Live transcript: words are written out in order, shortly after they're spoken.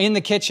in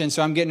the kitchen,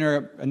 so I'm getting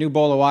her a new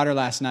bowl of water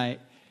last night.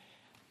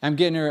 I'm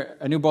getting her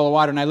a new bowl of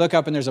water, and I look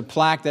up, and there's a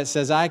plaque that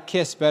says, I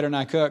kiss better than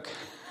I cook.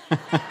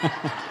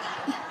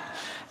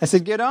 I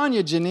said, good on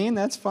you, Janine.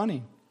 That's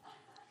funny.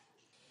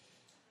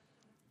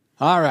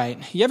 All right.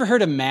 You ever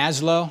heard of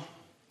Maslow?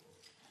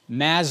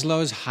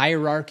 Maslow's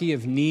hierarchy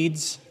of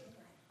needs?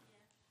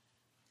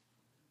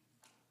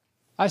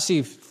 I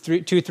see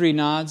 2-3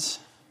 nods.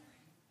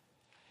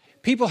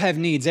 People have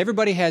needs.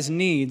 Everybody has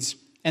needs,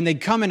 and they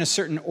come in a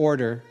certain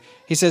order.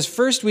 He says,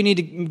 first we need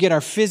to get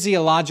our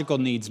physiological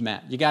needs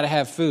met. You got to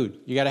have food.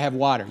 You got to have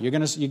water. You're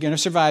going to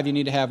survive. You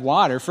need to have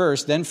water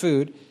first, then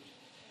food.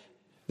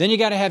 Then you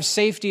got to have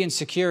safety and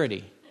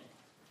security.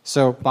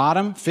 So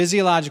bottom,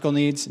 physiological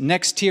needs.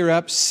 Next tier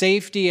up,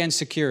 safety and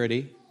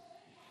security.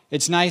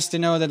 It's nice to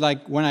know that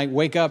like when I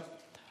wake up,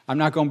 I'm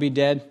not going to be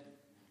dead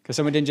because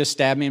someone didn't just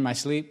stab me in my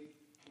sleep.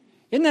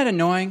 Isn't that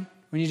annoying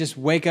when you just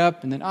wake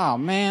up and then, oh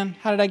man,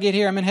 how did I get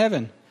here? I'm in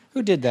heaven.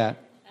 Who did that?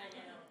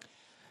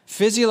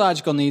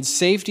 Physiological needs,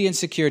 safety and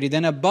security.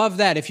 Then above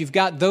that, if you've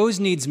got those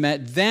needs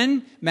met,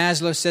 then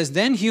Maslow says,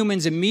 then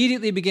humans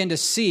immediately begin to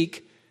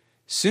seek,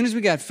 as soon as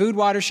we got food,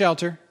 water,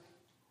 shelter,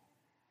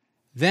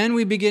 then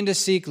we begin to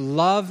seek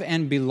love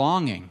and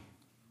belonging.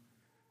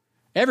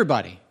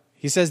 Everybody.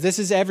 He says this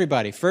is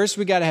everybody. First,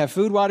 we got to have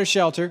food, water,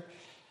 shelter,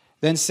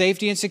 then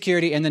safety and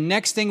security, and the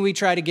next thing we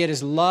try to get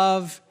is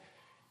love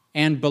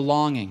and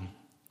belonging.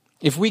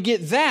 If we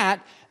get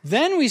that,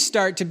 then we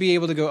start to be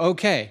able to go,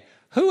 okay,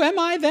 who am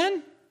I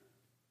then?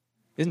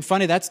 Isn't it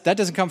funny? That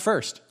doesn't come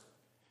first.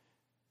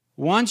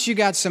 Once you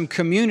got some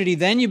community,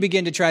 then you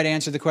begin to try to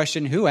answer the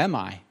question, who am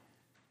I?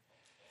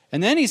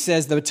 And then he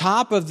says, the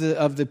top of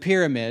the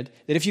pyramid,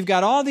 that if you've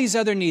got all these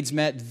other needs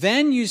met,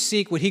 then you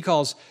seek what he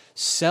calls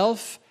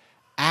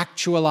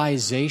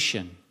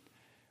self-actualization.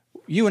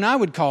 You and I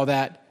would call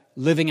that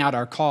living out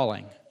our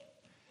calling,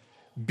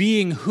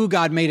 being who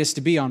God made us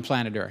to be on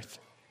planet Earth.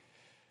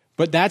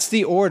 But that's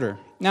the order.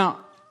 Now,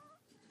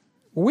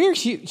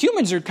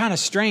 humans are kind of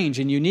strange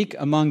and unique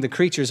among the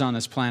creatures on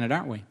this planet,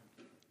 aren't we?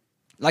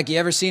 Like, you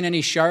ever seen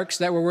any sharks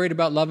that were worried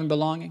about love and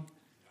belonging?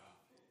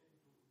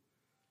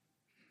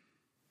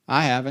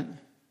 I haven't.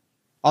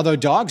 Although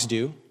dogs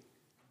do.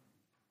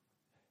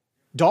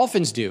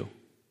 Dolphins do.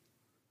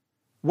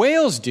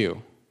 Whales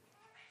do.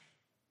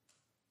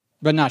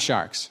 But not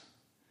sharks.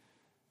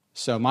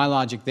 So my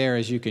logic there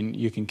is you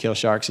can kill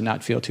sharks and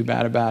not feel too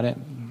bad about it.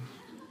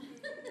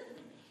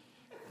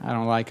 I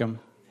don't like them.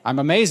 I'm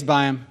amazed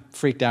by them,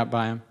 freaked out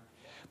by them.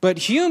 But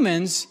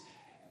humans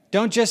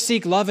don't just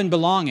seek love and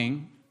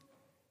belonging.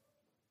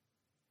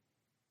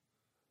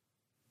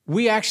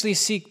 We actually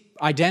seek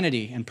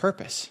identity and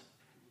purpose.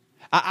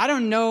 I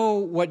don't know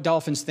what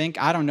dolphins think.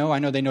 I don't know. I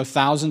know they know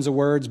thousands of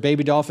words.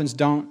 Baby dolphins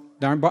don't.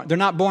 They're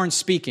not born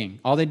speaking.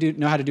 All they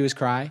know how to do is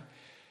cry.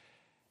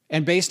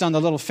 And based on the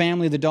little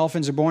family the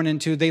dolphins are born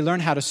into, they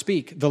learn how to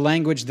speak the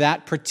language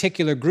that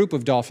particular group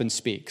of dolphins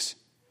speaks.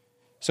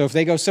 So if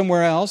they go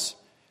somewhere else,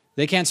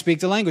 they can't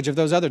speak the language of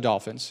those other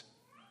dolphins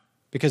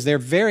because they're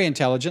very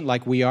intelligent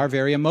like we are,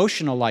 very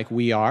emotional like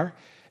we are,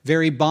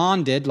 very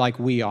bonded like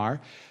we are.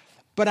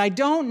 But I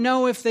don't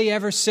know if they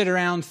ever sit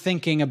around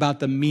thinking about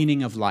the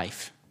meaning of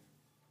life.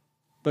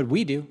 But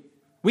we do.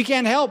 We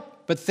can't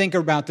help but think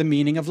about the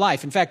meaning of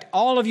life. In fact,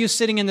 all of you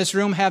sitting in this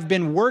room have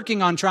been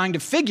working on trying to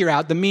figure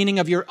out the meaning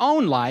of your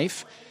own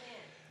life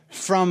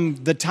from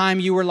the time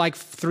you were like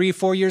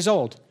 3-4 years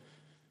old.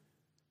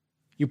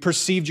 You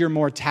perceived your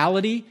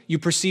mortality, you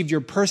perceived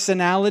your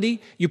personality,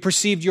 you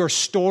perceived your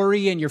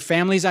story and your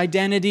family's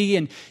identity,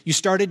 and you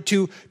started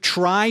to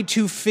try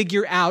to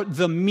figure out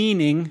the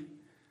meaning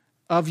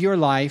of your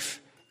life,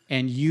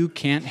 and you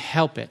can't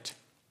help it.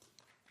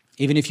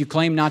 Even if you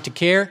claim not to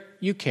care,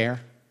 you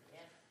care.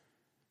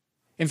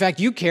 In fact,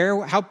 you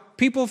care how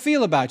people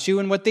feel about you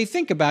and what they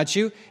think about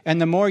you, and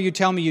the more you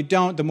tell me you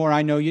don't, the more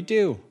I know you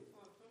do.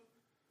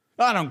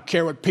 I don't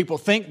care what people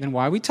think, then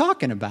why are we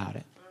talking about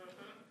it?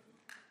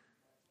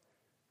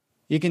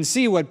 You can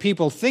see what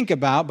people think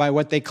about by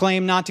what they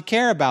claim not to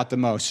care about the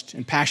most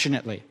and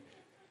passionately.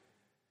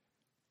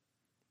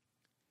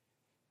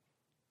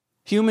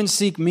 Humans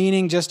seek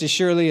meaning just as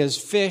surely as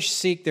fish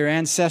seek their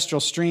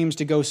ancestral streams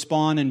to go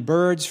spawn, and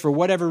birds, for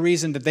whatever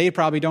reason that they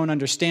probably don't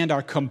understand,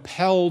 are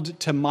compelled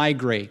to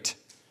migrate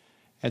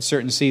at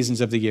certain seasons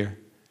of the year.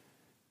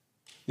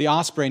 The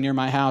osprey near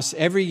my house,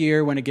 every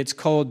year when it gets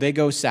cold, they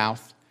go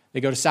south. They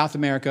go to South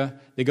America.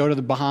 They go to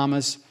the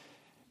Bahamas.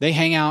 They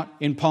hang out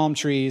in palm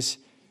trees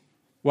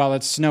while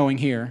it's snowing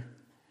here.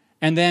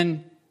 And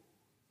then,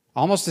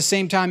 almost the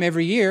same time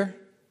every year,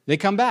 they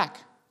come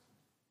back.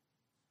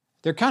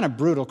 They're kind of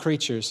brutal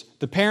creatures.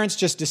 The parents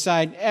just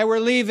decide, we're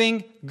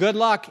leaving, good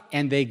luck,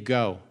 and they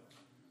go.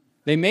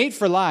 They mate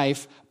for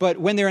life, but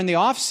when they're in the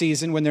off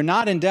season, when they're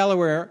not in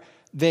Delaware,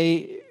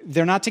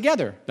 they're not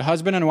together. The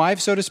husband and wife,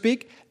 so to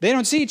speak, they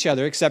don't see each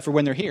other except for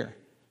when they're here.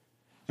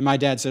 And my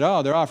dad said,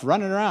 they're off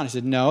running around. I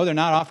said, no, they're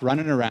not off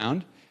running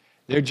around.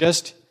 They're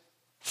just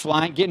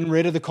flying, getting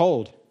rid of the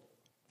cold.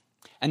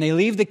 And they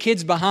leave the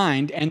kids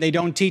behind, and they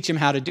don't teach them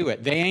how to do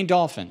it. They ain't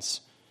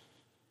dolphins.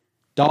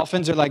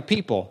 Dolphins are like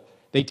people.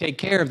 They take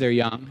care of their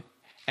young,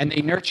 and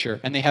they nurture,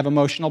 and they have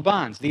emotional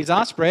bonds. These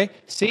osprey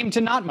seem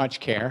to not much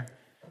care.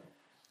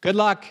 Good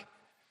luck.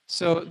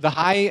 So the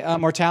high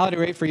mortality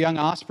rate for young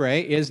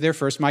osprey is their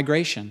first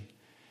migration.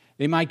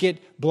 They might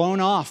get blown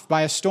off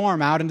by a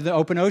storm out into the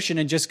open ocean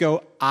and just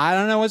go, I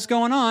don't know what's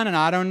going on, and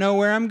I don't know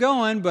where I'm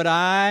going, but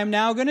I'm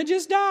now going to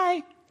just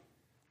die.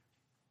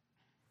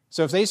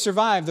 So if they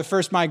survive the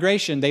first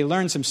migration, they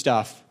learn some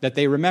stuff that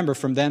they remember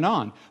from then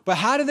on. But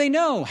how do they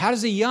know? How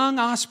does a young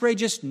osprey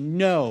just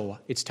know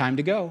it's time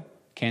to go?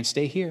 Can't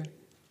stay here.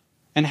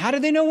 And how do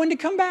they know when to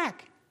come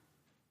back?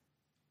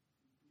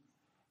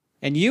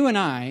 And you and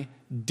I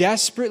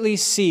desperately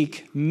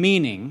seek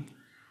meaning,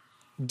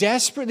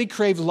 desperately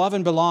crave love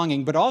and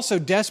belonging, but also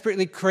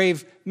desperately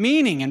crave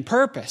meaning and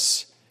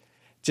purpose.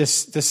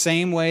 Just the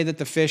same way that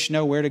the fish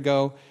know where to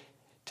go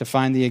to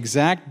find the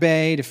exact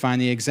bay, to find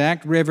the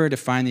exact river, to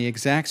find the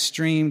exact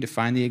stream, to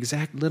find the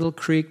exact little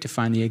creek, to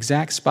find the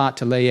exact spot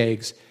to lay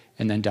eggs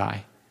and then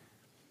die.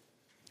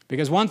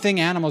 Because one thing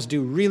animals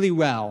do really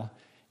well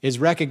is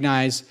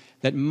recognize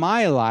that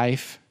my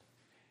life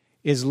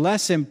is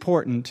less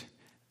important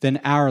than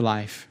our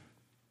life.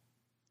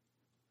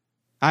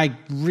 I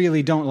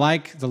really don't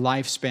like the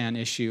lifespan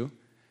issue.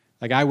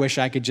 Like, I wish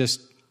I could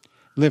just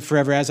live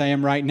forever as I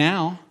am right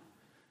now.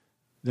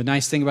 The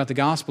nice thing about the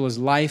gospel is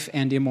life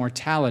and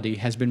immortality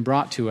has been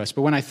brought to us.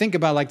 But when I think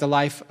about like the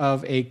life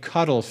of a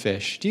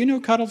cuttlefish, do you know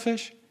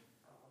cuttlefish?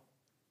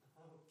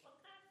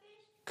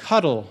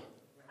 Cuttle.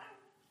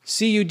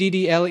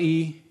 Cuddle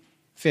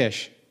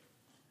fish.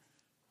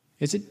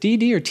 Is it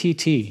DD or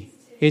TT?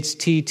 It's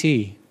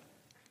TT.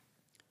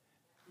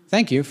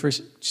 Thank you for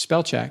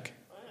spell check.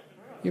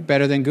 You're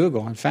better than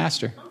Google and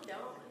faster.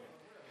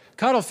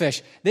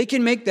 Cuttlefish, they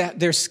can make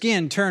their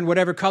skin turn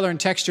whatever color and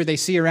texture they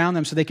see around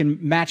them so they can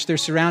match their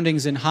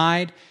surroundings and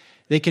hide.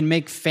 They can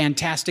make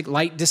fantastic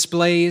light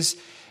displays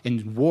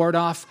and ward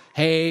off,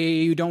 hey,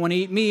 you don't want to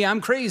eat me,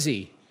 I'm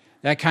crazy.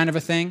 That kind of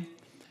a thing.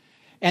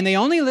 And they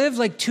only live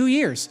like 2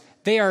 years.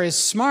 They are as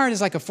smart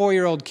as like a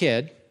 4-year-old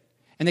kid,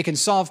 and they can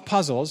solve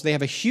puzzles. They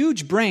have a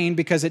huge brain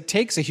because it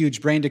takes a huge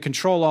brain to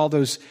control all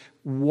those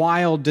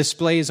wild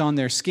displays on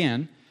their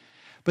skin.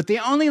 But they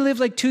only live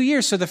like 2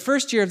 years. So the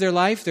first year of their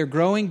life, they're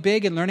growing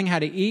big and learning how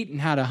to eat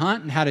and how to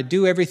hunt and how to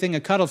do everything a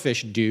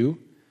cuttlefish do.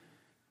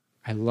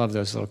 I love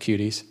those little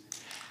cuties.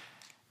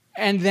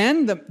 And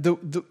then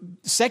the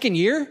second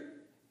year,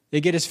 they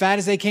get as fat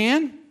as they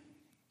can.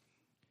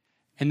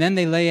 And then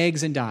they lay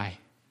eggs and die.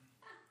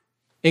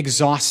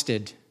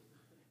 Exhausted.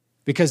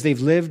 Because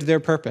they've lived their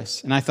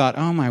purpose. And I thought,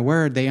 oh my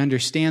word, they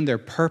understand their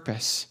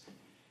purpose.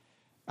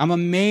 I'm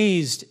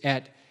amazed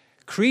at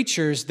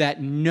creatures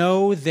that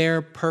know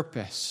their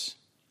purpose.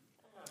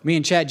 Me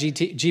and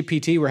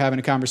GPT were having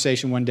a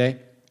conversation one day.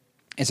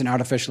 It's an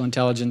artificial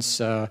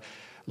intelligence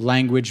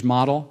language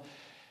model.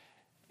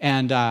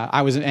 And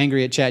I was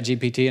angry at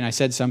ChatGPT, and I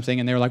said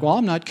something, and they were like, well,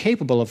 I'm not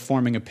capable of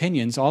forming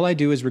opinions. All I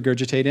do is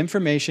regurgitate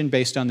information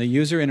based on the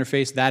user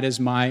interface. That is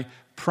my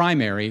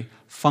primary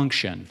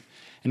function.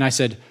 And I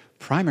said,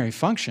 primary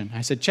function?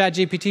 I said,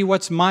 ChatGPT,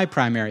 what's my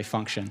primary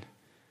function?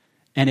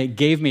 And it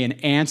gave me an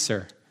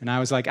answer. And I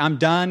was like, I'm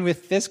done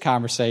with this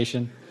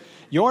conversation.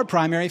 Your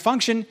primary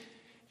function,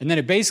 and then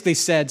it basically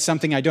said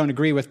something I don't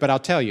agree with, but I'll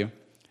tell you.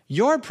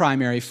 Your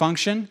primary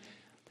function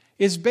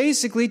is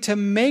basically to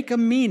make a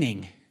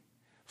meaning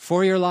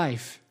for your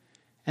life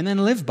and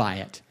then live by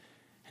it.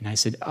 And I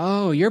said,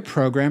 oh, your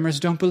programmers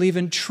don't believe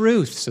in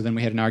truth. So then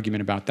we had an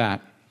argument about that.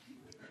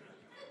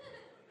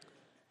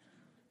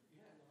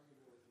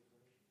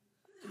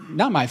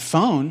 Not my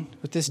phone,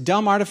 but this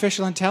dumb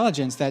artificial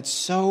intelligence that's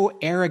so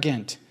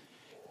arrogant.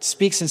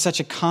 Speaks in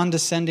such a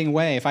condescending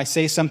way. If I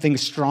say something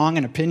strong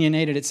and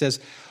opinionated, it says,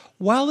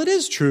 well, it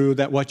is true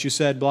that what you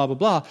said, blah, blah,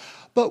 blah,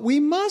 but we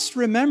must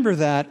remember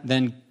that.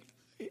 Then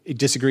it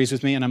disagrees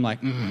with me, and I'm like,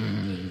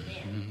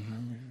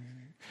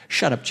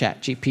 shut up,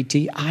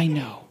 ChatGPT, I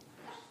know.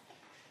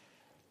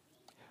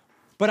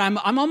 But I'm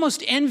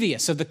almost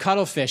envious of the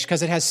cuttlefish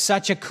because it has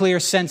such a clear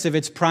sense of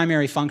its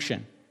primary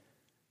function.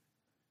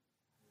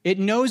 It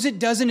knows it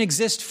doesn't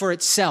exist for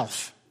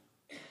itself.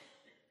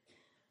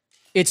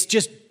 It's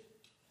just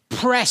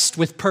pressed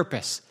with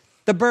purpose.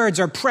 The birds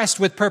are pressed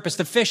with purpose.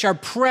 The fish are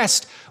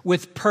pressed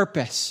with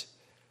purpose.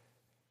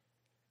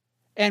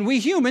 And we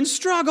humans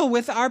struggle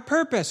with our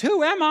purpose.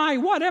 Who am I?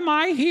 What am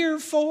I here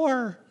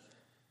for?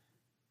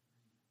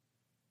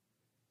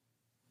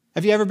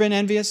 Have you ever been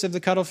envious of the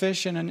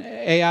cuttlefish and an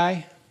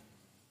AI?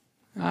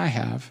 I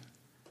have.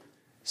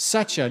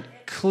 Such a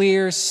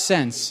clear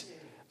sense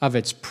of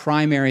its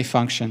primary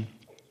function.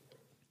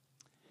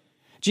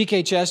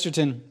 G.K.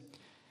 Chesterton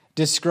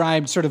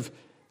described sort of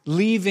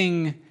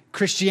leaving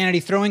Christianity,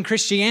 throwing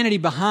Christianity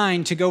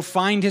behind to go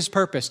find his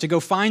purpose, to go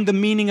find the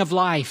meaning of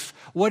life.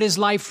 What is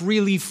life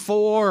really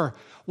for?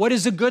 What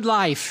is a good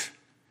life?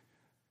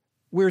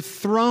 We're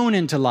thrown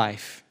into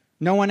life.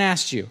 No one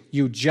asked you.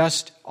 You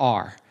just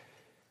are.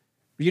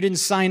 You didn't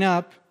sign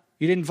up.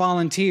 You didn't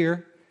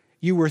volunteer.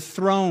 You were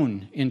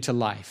thrown into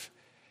life.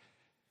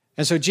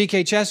 And so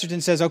G.K.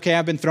 Chesterton says, okay,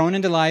 I've been thrown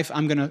into life.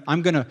 I'm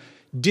going to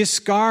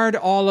discard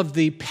all of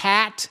the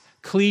pat,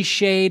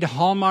 cliched,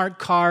 Hallmark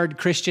card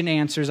Christian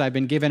answers I've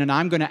been given, and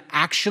I'm going to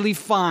actually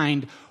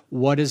find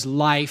what is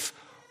life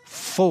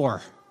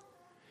for,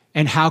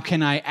 and how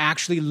can I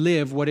actually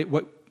live what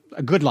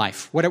a good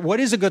life? What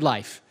is a good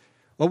life?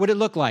 What would it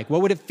look like?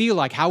 What would it feel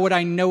like? How would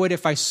I know it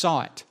if I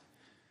saw it?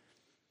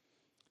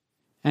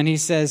 And he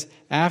says,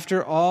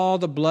 after all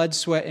the blood,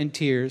 sweat, and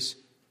tears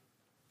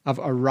of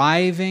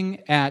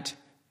arriving at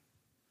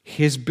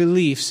his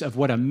beliefs of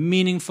what a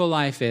meaningful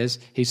life is,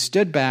 he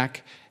stood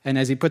back, and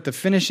as he put the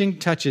finishing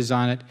touches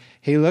on it,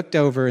 he looked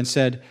over and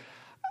said,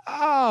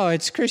 oh,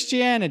 it's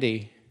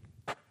Christianity.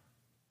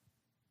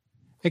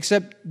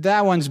 Except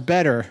that one's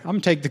better. I'm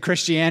going to take the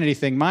Christianity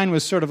thing. Mine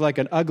was sort of like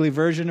an ugly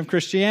version of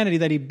Christianity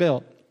that he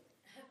built.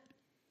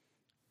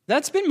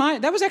 That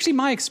was actually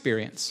my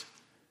experience.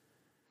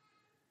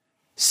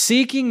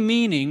 Seeking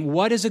meaning,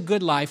 what is a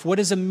good life, what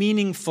is a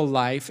meaningful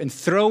life, and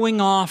throwing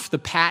off the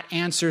pat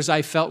answers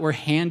I felt were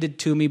handed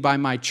to me by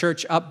my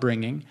church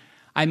upbringing.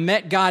 I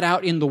met God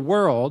out in the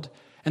world,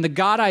 and the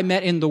God I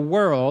met in the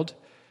world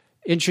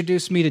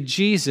introduced me to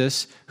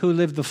Jesus, who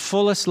lived the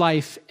fullest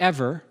life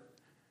ever.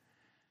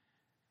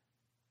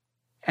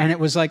 And it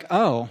was like,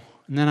 oh,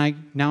 and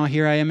then now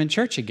here I am in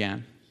church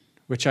again,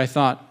 which I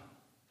thought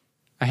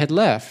I had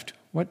left.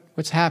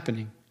 What's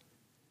happening?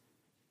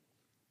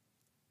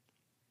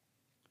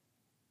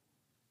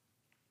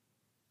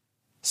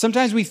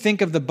 Sometimes we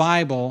think of the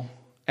Bible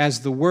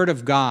as the Word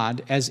of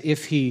God, as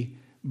if He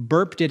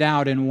burped it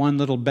out in one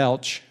little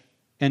belch,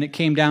 and it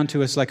came down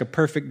to us like a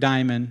perfect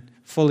diamond,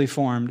 fully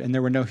formed, and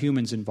there were no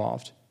humans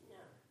involved. No.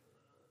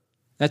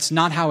 That's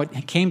not how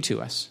it came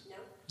to us. No.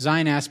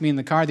 Zion asked me in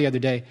the car the other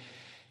day,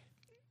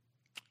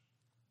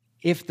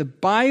 if the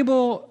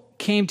Bible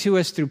came to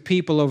us through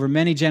people over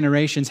many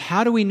generations,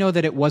 how do we know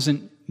that it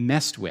wasn't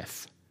messed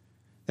with?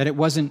 That it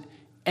wasn't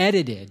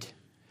edited?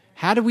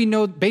 How do we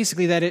know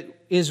basically that it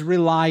is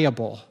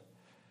reliable?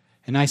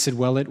 And I said,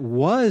 well, it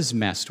was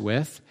messed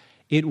with.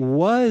 It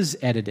was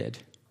edited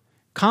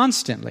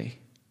constantly.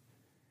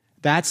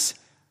 That's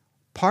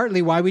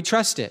partly why we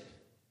trust it.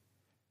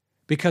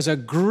 Because a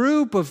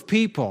group of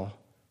people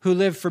who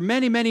lived for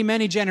many, many,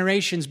 many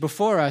generations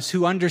before us,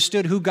 who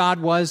understood who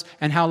God was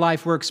and how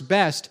life works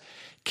best,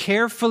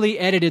 carefully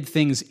edited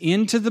things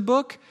into the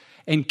book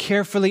and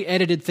carefully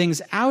edited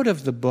things out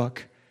of the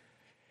book.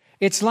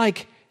 It's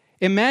like,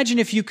 imagine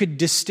if you could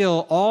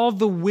distill all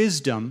the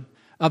wisdom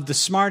of the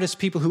smartest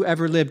people who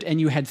ever lived, and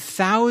you had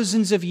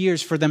thousands of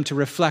years for them to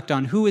reflect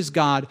on who is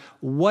God,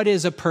 what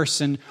is a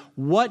person,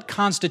 what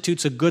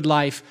constitutes a good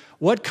life,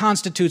 what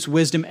constitutes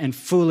wisdom and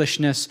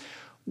foolishness,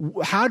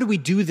 how do we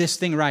do this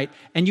thing right?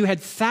 And you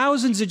had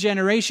thousands of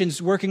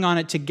generations working on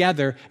it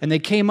together, and they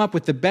came up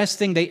with the best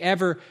thing they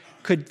ever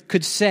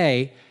could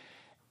say,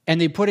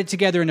 and they put it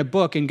together in a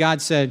book, and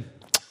God said,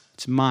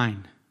 it's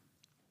mine.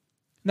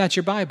 That's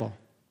your Bible.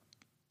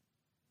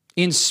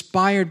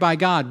 Inspired by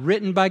God,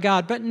 written by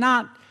God, but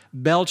not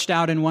belched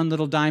out in one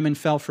little diamond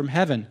fell from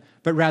heaven,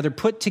 but rather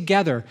put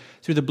together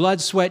through the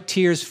blood, sweat,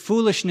 tears,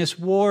 foolishness,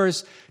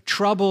 wars,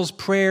 troubles,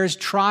 prayers,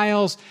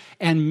 trials,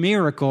 and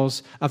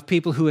miracles of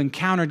people who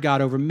encountered God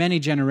over many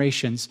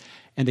generations,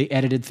 and they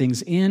edited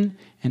things in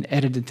and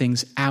edited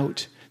things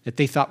out that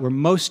they thought were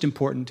most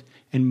important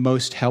and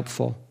most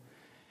helpful.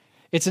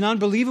 It's an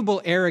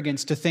unbelievable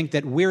arrogance to think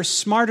that we're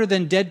smarter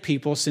than dead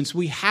people since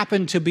we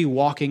happen to be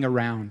walking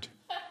around.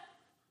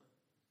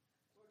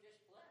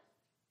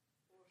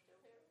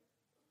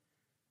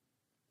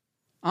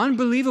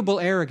 Unbelievable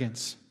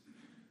arrogance.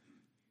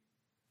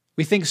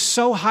 We think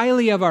so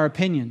highly of our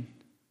opinion.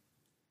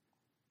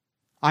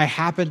 I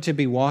happen to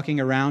be walking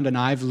around and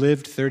I've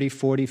lived 30,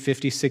 40,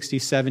 50, 60,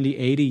 70,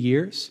 80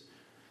 years,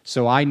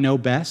 so I know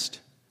best.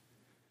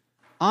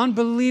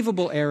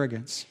 Unbelievable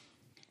arrogance.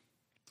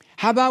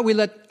 How about we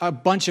let a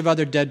bunch of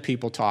other dead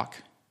people talk?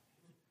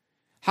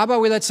 How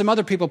about we let some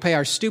other people pay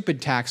our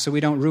stupid tax so we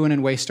don't ruin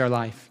and waste our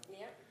life?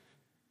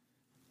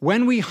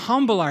 When we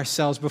humble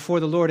ourselves before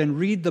the Lord and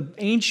read the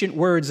ancient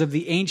words of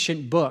the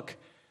ancient book,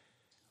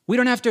 we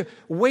don't have to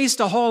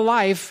waste a whole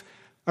life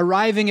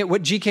arriving at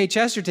what G.K.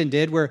 Chesterton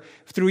did, where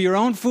through your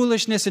own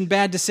foolishness and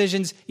bad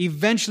decisions,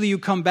 eventually you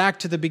come back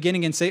to the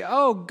beginning and say,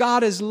 oh,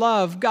 God is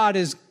love, God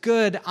is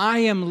good, I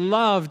am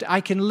loved,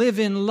 I can live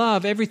in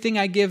love, everything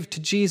I give to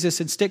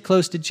Jesus and stick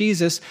close to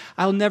Jesus,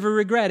 I'll never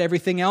regret,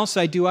 everything else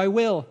I do, I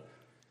will.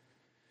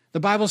 The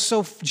Bible's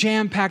so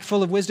jam-packed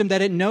full of wisdom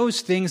that it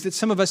knows things that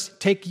some of us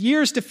take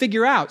years to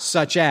figure out,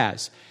 such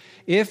as,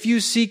 if you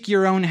seek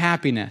your own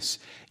happiness,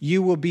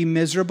 you will be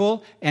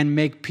miserable and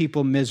make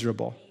people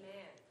miserable.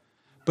 Amen.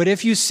 But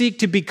if you seek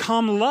to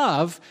become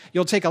love,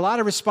 you'll take a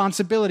lot of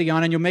responsibility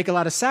on and you'll make a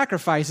lot of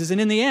sacrifices,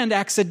 and in the end,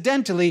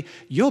 accidentally,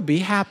 you'll be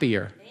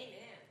happier. Amen.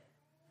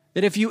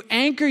 That if you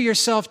anchor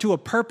yourself to a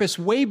purpose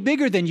way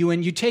bigger than you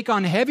and you take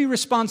on heavy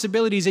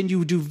responsibilities and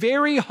you do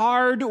very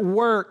hard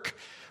work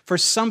for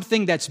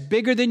something that's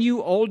bigger than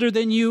you, older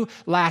than you,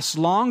 lasts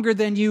longer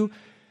than you,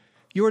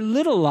 your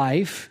little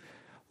life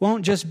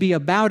won't just be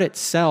about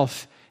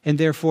itself and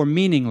therefore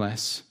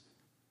meaningless.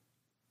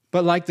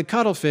 But like the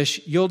cuttlefish,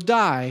 you'll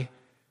die,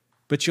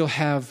 but you'll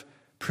have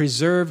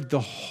preserved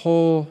the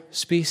whole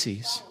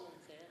species.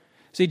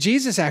 See,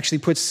 Jesus actually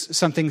puts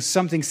something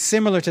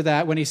similar to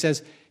that when he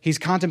says he's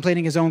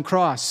contemplating his own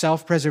cross,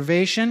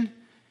 self-preservation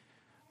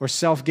or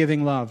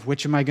self-giving love.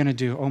 Which am I going to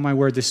do? Oh my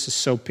word, this is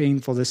so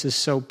painful. This is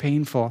so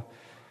painful.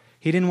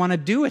 He didn't want to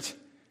do it.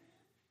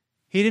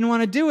 He didn't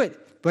want to do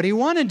it, but he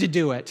wanted to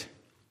do it.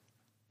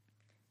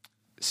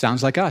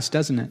 Sounds like us,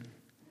 doesn't it?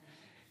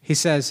 He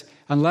says,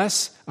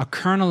 unless a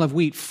kernel of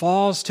wheat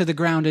falls to the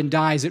ground and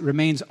dies, it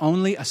remains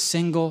only a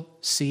single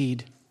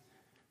seed.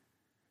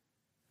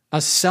 A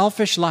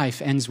selfish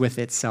life ends with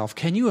itself.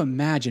 Can you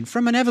imagine?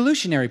 From an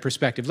evolutionary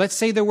perspective, let's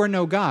say there were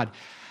no God,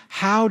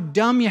 how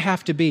dumb you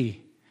have to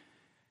be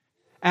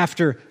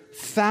after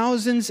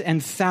thousands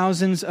and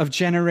thousands of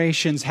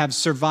generations have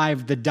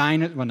survived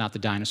not the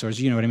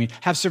dinosaurs, you know what I mean,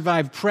 have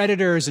survived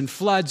predators and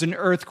floods and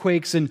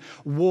earthquakes and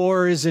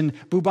wars and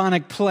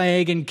bubonic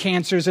plague and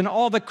cancers and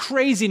all the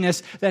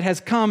craziness that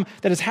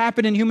has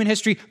happened in human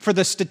history, for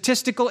the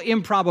statistical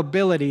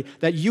improbability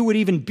that you would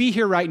even be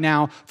here right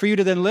now, for you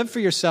to then live for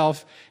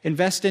yourself,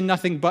 invest in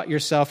nothing but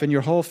yourself, and your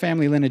whole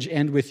family lineage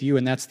end with you,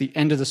 and that's the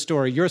end of the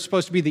story. You're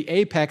supposed to be the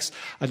apex,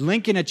 a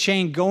link in a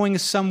chain going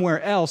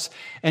somewhere else,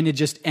 and it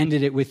just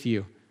ended it with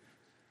you.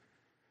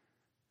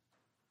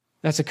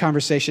 That's a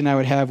conversation I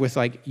would have with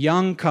like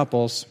young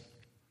couples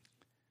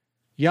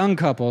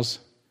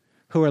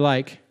who are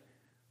like,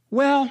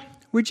 well,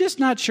 we're just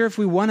not sure if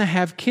we want to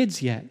have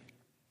kids yet.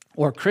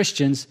 Or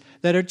Christians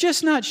that are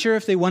just not sure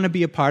if they want to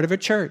be a part of a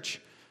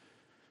church.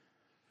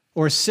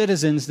 Or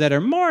citizens that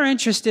are more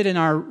interested in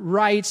our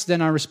rights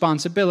than our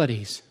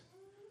responsibilities.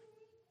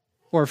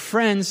 Or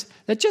friends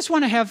that just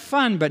want to have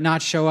fun but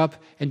not show up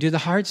and do the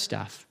hard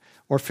stuff.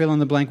 Or fill in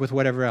the blank with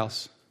whatever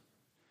else.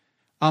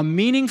 A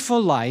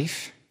meaningful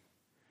life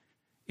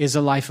is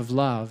a life of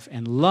love,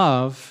 and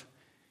love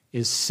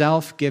is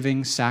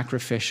self-giving,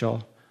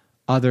 sacrificial,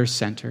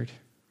 other-centered.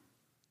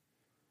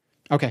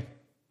 Okay.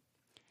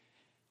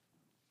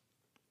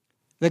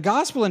 The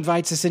gospel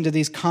invites us into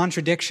these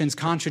contradictions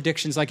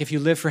like if you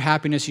live for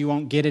happiness, you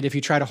won't get it. If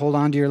you try to hold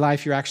on to your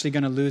life, you're actually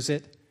going to lose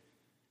it.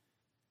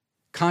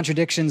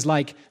 Contradictions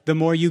like the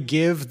more you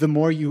give, the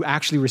more you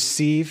actually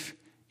receive.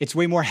 It's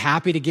way more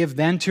happy to give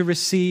than to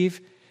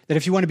receive. That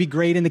if you want to be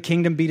great in the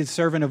kingdom, be the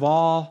servant of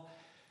all.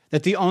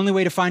 That the only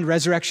way to find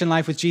resurrection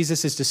life with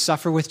Jesus is to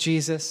suffer with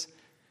Jesus.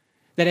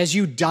 That as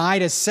you die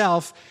to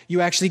self,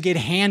 you actually get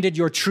handed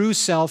your true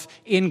self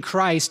in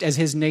Christ as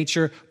his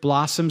nature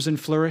blossoms and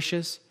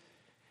flourishes.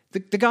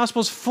 The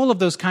gospel's full of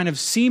those kind of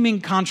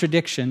seeming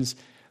contradictions,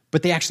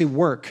 but they actually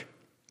work.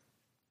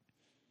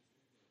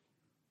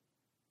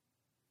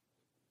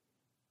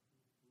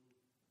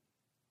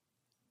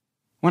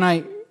 When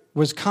I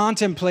was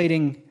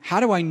contemplating, how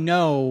do I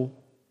know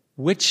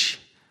which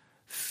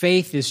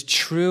faith is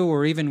true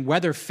or even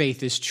whether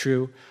faith is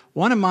true,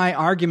 one of my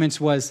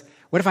arguments was,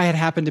 what if I had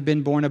happened to have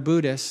been born a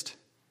Buddhist?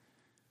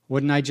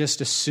 Wouldn't I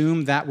just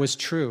assume that was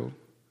true?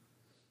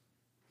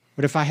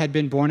 What if I had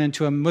been born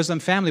into a Muslim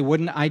family?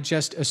 Wouldn't I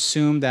just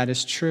assume that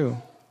is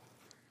true?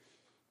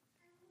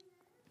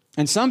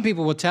 And some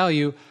people will tell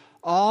you,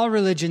 all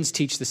religions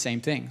teach the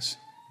same things,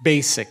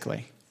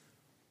 basically.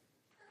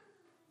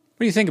 What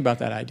do you think about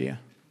that idea?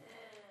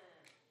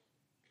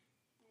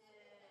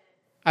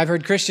 I've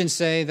heard Christians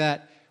say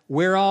that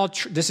we're all,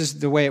 this is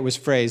the way it was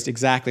phrased,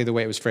 exactly the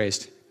way it was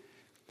phrased.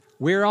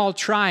 We're all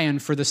trying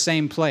for the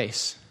same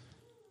place.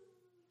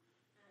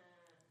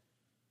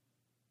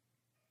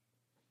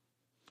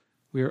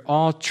 We're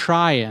all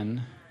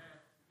trying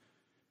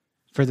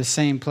for the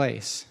same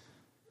place.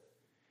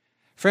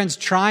 Friends,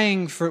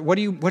 trying for, what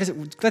is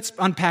it? Let's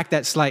unpack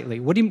that slightly.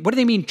 What do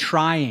they mean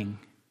trying?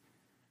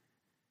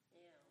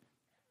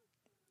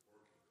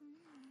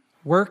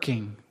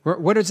 Working.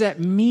 What does that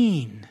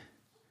mean?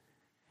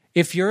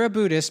 If you're a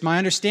Buddhist, my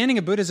understanding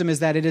of Buddhism is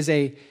that it is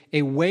a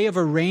way of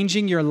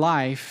arranging your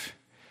life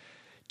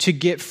to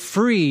get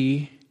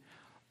free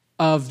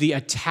of the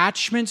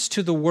attachments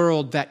to the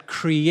world that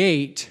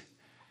create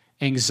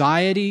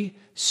anxiety,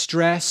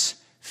 stress,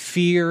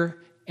 fear,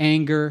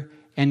 anger,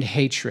 and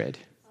hatred.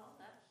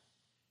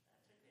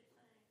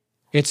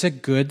 It's a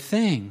good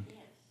thing.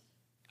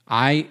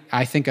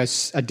 I think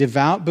a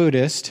devout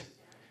Buddhist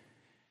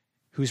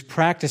who's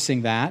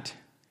practicing that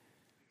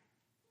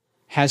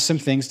has some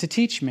things to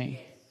teach me.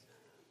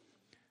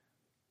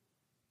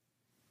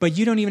 But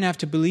you don't even have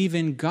to believe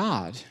in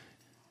God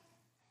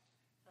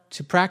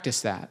to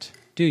practice that,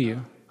 do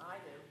you? I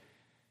do.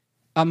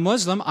 A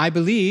Muslim, I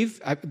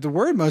believe, the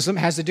word Muslim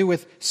has to do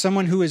with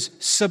someone who is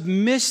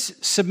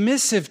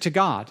submissive to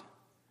God.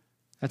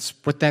 That's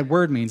what that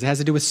word means. It has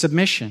to do with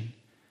submission.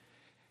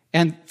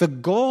 And the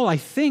goal, I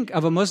think,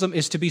 of a Muslim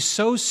is to be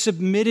so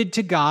submitted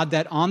to God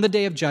that on the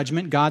day of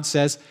judgment, God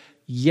says,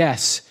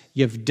 yes,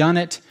 you've done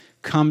it.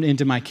 Come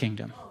into my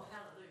kingdom. Oh,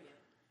 hallelujah.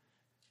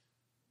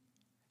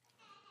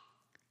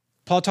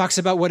 Paul talks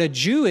about what a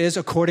Jew is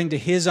according to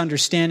his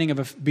understanding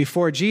of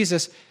before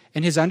Jesus,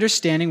 and his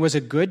understanding was a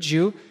good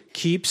Jew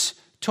keeps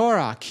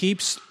Torah,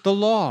 keeps the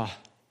law.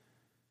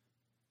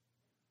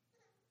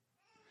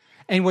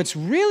 And what's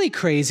really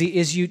crazy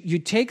is you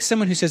take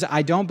someone who says,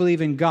 I don't believe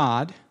in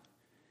God,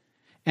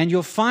 and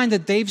you'll find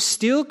that they've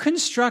still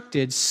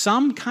constructed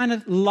some kind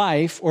of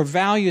life or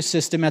value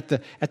system at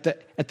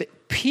the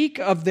peak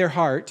of their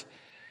heart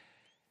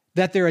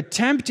that they're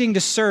attempting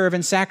to serve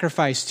and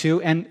sacrifice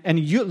to, and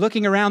you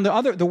looking around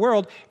the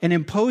world and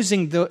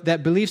imposing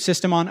that belief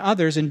system on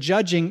others and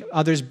judging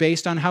others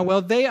based on how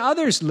well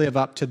others live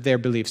up to their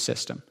belief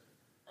system.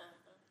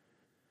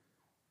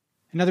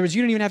 In other words,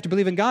 you don't even have to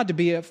believe in God to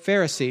be a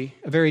Pharisee,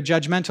 a very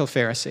judgmental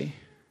Pharisee.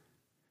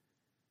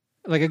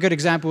 Like a good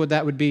example of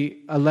that would be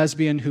a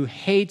lesbian who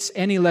hates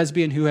any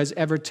lesbian who has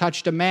ever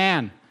touched a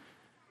man,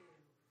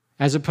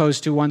 as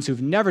opposed to ones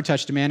who've never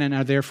touched a man and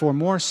are therefore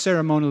more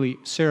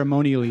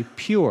ceremonially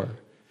pure,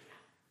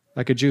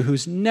 like a Jew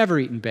who's never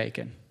eaten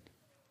bacon.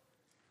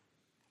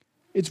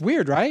 It's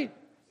weird, right?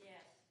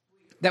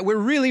 That we're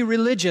really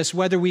religious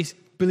whether we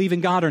believe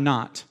in God or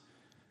not.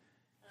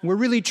 We're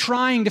really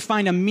trying to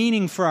find a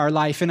meaning for our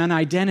life and an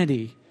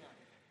identity.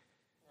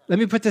 Let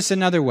me put this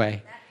another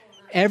way.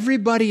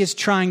 Everybody is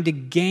trying to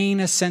gain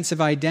a sense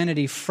of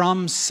identity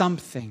from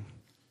something.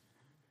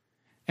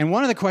 And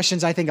one of the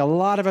questions I think a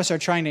lot of us are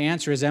trying to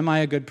answer is, am I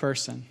a good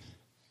person?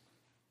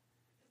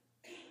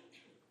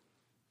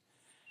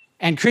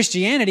 And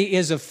Christianity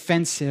is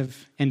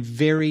offensive and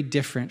very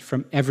different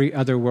from every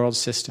other world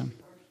system.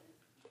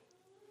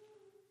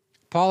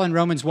 Paul in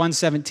Romans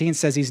 1:17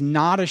 says he's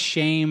not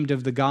ashamed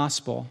of the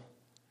gospel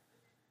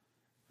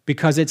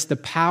because it's the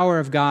power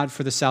of God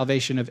for the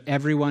salvation of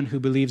everyone who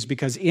believes,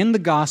 because in the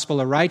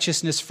gospel a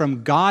righteousness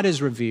from God is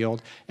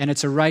revealed, and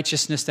it's a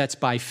righteousness that's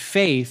by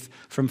faith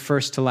from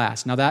first to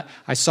last. Now that,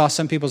 I saw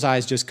some people's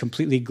eyes just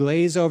completely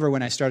glaze over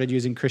when I started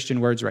using Christian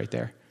words right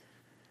there.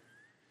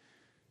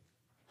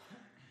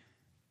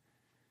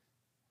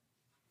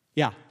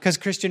 Yeah, because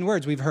Christian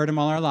words, we've heard them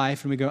all our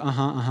life, and we go,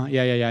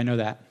 yeah, I know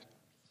that.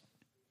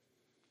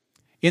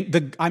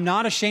 I'm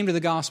not ashamed of the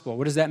gospel.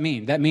 What does that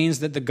mean? That means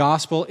that the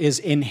gospel is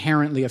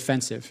inherently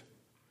offensive.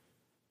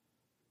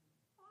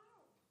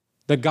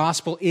 The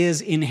gospel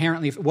is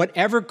inherently,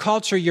 whatever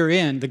culture you're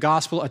in, the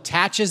gospel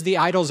attaches the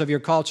idols of your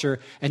culture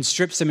and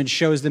strips them and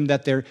shows them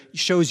that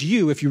shows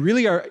you, if you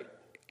really are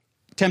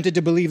tempted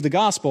to believe the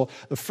gospel,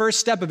 the first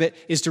step of it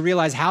is to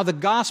realize how the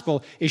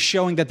gospel is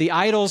showing that the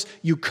idols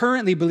you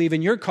currently believe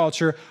in your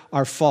culture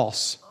are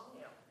false.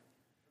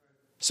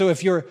 So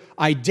if your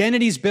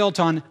identity's built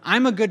on,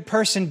 I'm a good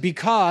person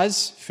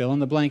because, fill in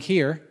the blank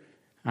here,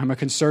 I'm a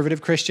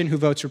conservative Christian who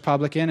votes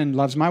Republican and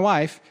loves my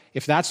wife.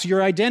 If that's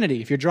your identity,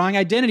 if you're drawing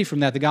identity from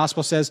that, the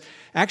gospel says,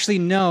 actually,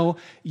 no,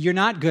 you're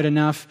not good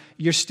enough.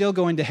 You're still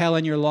going to hell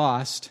and you're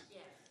lost.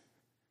 Yes.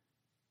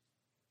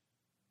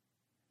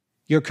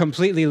 You're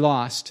completely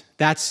lost.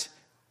 That's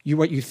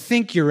what you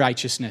think your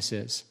righteousness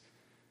is.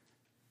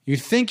 You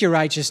think your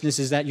righteousness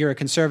is that you're a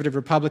conservative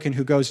Republican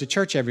who goes to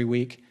church every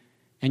week,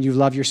 and you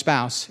love your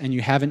spouse, and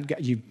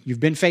you've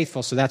been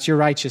faithful, so that's your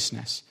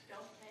righteousness.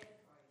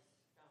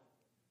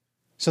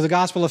 So the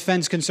gospel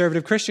offends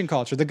conservative Christian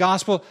culture. The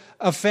gospel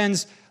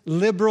offends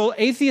liberal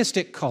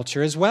atheistic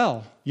culture as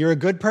well. You're a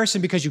good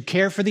person because you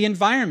care for the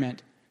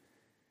environment,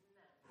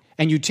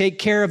 and you take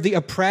care of the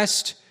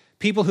oppressed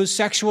people whose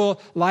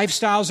sexual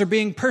lifestyles are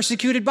being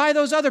persecuted by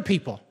those other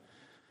people.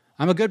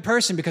 I'm a good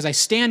person because I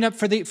stand up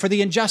for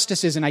the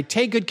injustices, and I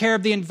take good care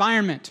of the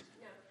environment.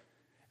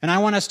 And I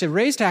want us to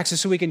raise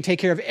taxes so we can take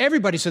care of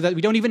everybody so that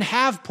we don't even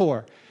have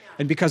poor.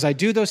 And because I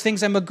do those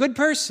things, I'm a good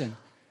person.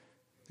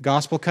 The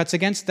gospel cuts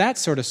against that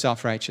sort of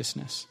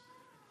self-righteousness.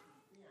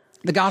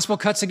 The gospel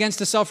cuts against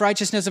the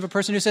self-righteousness of a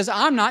person who says,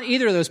 I'm not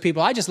either of those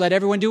people. I just let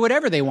everyone do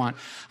whatever they want.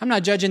 I'm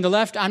not judging the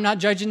left. I'm not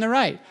judging the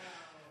right.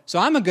 So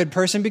I'm a good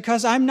person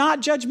because I'm not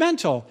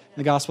judgmental.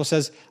 The gospel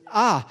says,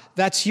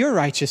 that's your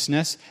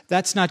righteousness.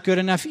 That's not good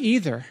enough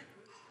either.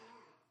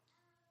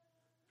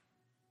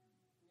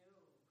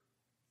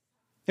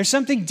 There's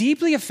something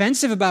deeply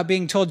offensive about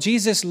being told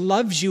Jesus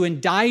loves you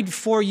and died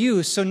for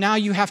you, so now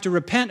you have to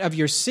repent of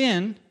your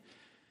sin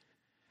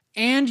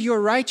and your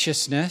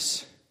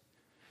righteousness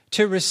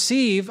to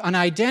receive an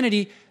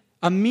identity,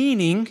 a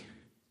meaning,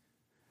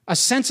 a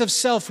sense of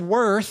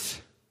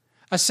self-worth,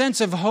 a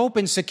sense of hope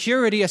and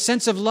security, a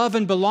sense of love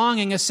and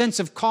belonging, a sense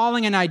of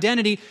calling and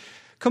identity,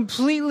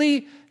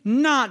 completely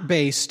not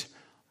based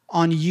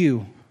on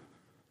you.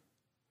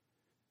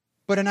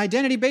 But an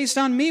identity based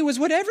on me was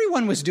what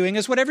everyone was doing.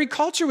 It's what every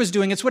culture was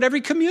doing. It's what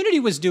every community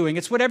was doing.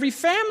 It's what every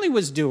family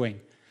was doing.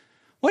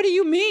 What do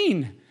you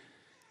mean?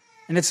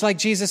 And it's like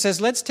Jesus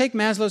says, let's take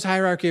Maslow's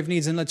hierarchy of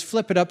needs and let's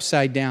flip it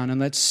upside down and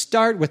let's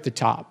start with the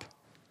top.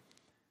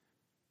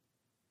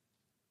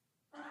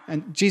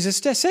 And Jesus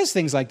says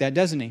things like that,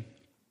 doesn't he?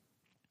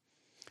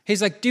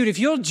 He's like, dude, if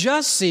you'll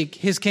just seek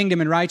his kingdom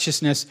and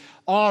righteousness,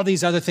 all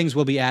these other things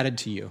will be added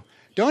to you.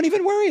 Don't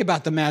even worry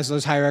about the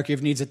Maslow's hierarchy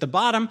of needs at the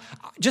bottom.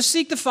 Just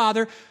seek the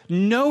Father,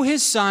 know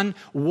his Son,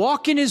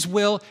 walk in his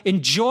will,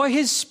 enjoy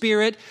his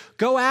Spirit,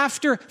 go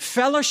after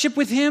fellowship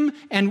with him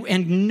and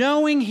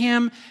knowing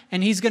him,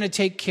 and he's going to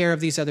take care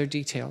of these other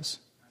details.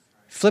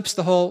 Flips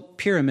the whole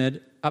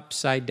pyramid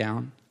upside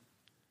down.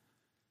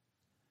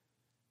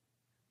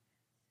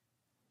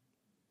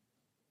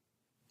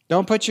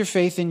 Don't put your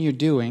faith in your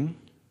doing.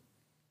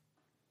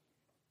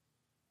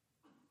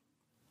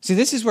 See,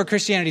 this is where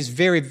Christianity is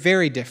very,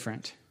 very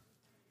different.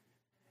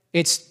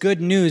 It's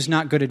good news,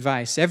 not good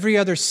advice. Every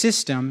other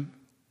system,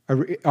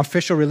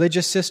 official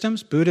religious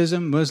systems,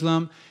 Buddhism,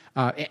 Muslim,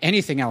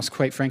 anything else,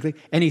 quite frankly,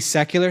 any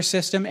secular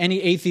system,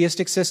 any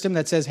atheistic system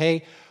that says,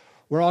 hey,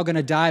 we're all going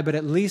to die, but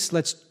at least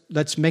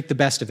let's make the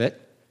best of it.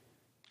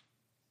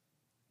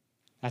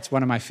 That's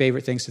one of my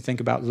favorite things to think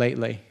about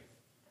lately.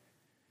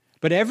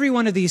 But every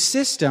one of these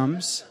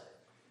systems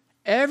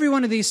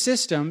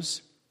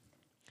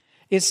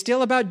is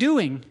still about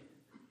doing.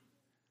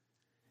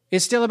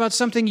 It's still about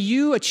something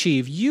you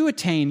achieve, you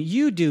attain,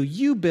 you do,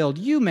 you build,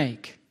 you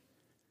make.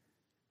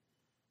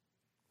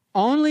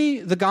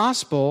 Only the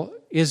gospel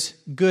is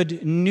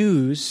good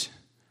news,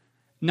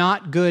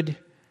 not good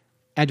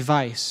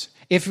advice.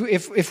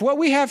 If what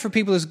we have for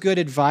people is good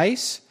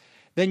advice,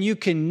 then you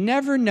can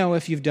never know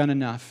if you've done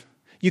enough.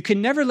 You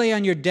can never lay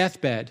on your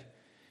deathbed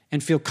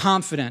and feel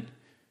confident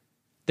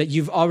that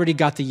you've already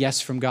got the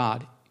yes from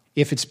God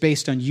if it's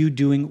based on you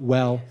doing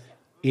well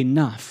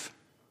enough.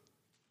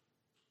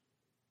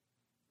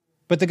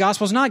 But the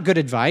gospel is not good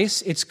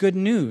advice, it's good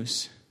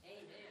news.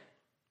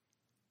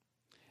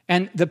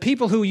 And the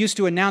people who used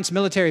to announce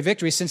military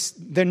victory, since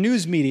they're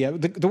news media,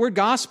 the word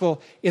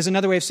gospel is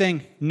another way of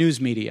saying news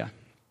media.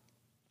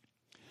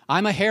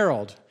 I'm a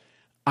herald.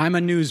 I'm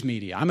a news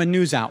media. I'm a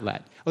news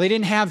outlet. Well, they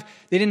didn't have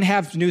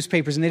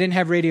newspapers and they didn't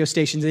have radio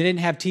stations. They didn't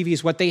have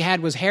TVs. What they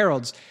had was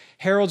heralds.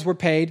 Heralds were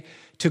paid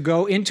to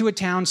go into a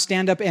town,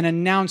 stand up, and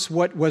announce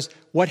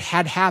what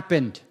had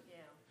happened.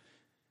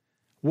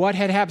 What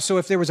had happened. So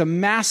if there was a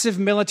massive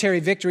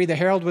military victory, the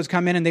herald would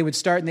come in and they would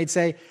start and they'd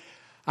say,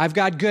 I've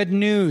got good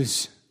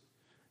news.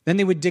 Then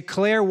they would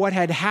declare what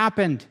had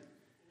happened.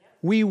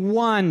 We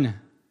won.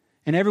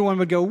 And everyone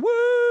would go,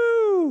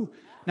 woo!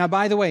 Now,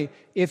 by the way,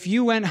 if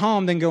you went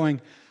home then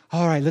going,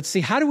 all right, let's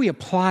see, how do we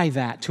apply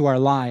that to our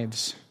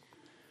lives?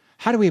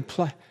 How do we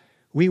apply?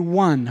 We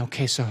won.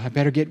 Okay, so I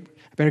better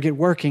get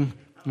working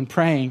and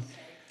praying.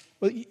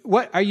 Well,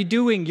 what are you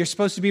doing? You're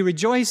supposed to be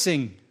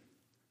rejoicing.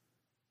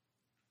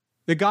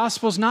 The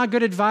gospel's not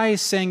good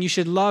advice saying you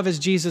should love as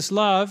Jesus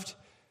loved.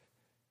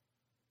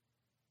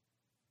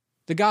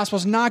 The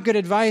gospel's not good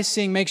advice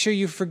saying make sure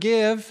you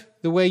forgive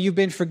the way you've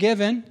been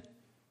forgiven.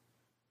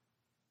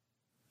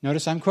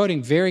 Notice I'm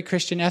quoting very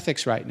Christian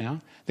ethics right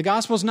now. The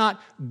gospel's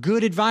not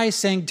good advice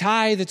saying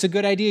tithe, it's a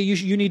good idea,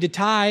 you need to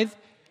tithe.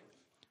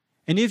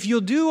 And if you'll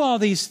do all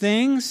these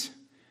things,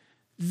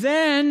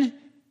 then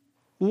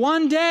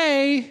one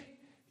day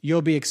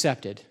you'll be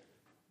accepted.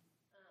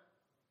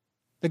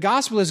 The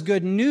gospel is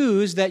good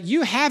news that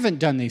you haven't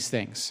done these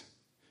things.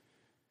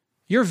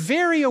 You're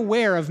very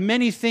aware of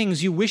many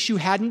things you wish you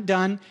hadn't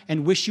done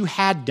and wish you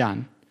had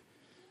done.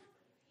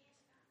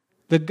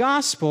 The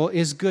gospel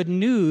is good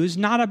news,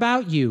 not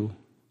about you.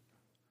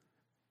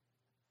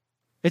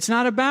 It's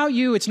not about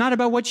you. It's not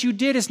about what you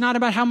did. It's not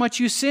about how much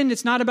you sinned.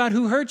 It's not about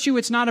who hurt you.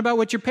 It's not about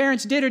what your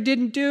parents did or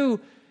didn't do.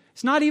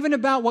 It's not even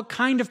about what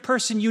kind of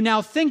person you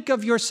now think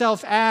of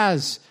yourself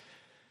as.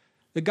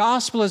 The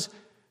gospel is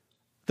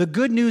the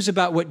good news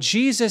about what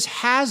Jesus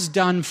has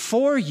done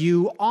for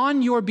you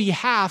on your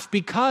behalf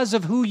because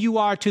of who you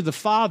are to the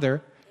Father.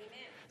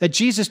 Amen. That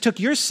Jesus took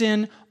your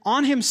sin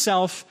on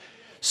himself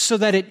so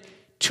that it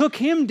took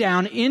him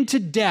down into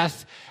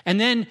death, and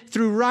then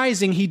through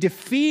rising, he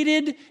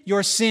defeated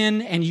your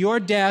sin and your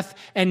death,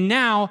 and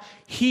now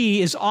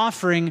he is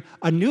offering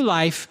a new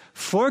life,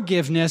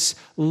 forgiveness,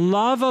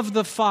 love of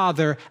the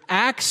Father,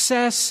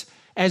 access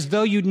as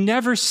though you'd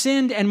never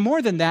sinned, and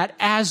more than that,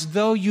 as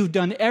though you've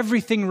done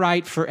everything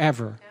right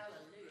forever.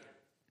 Hallelujah.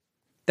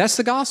 That's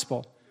the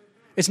gospel.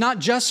 It's not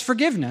just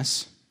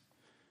forgiveness.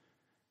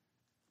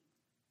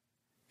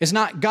 It's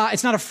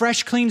not a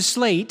fresh, clean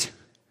slate.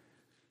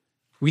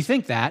 We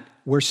think that.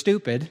 We're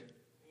stupid.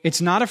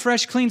 It's not a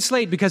fresh, clean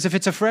slate, because if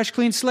it's a fresh,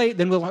 clean slate,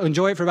 then we'll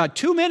enjoy it for about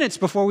 2 minutes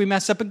before we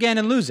mess up again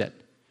and lose it.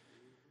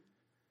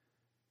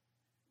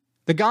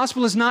 The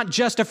gospel is not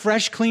just a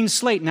fresh, clean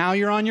slate. Now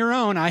you're on your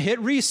own. I hit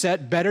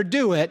reset. Better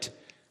do it.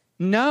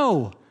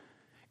 No.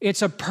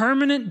 It's a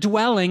permanent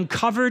dwelling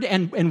covered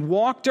and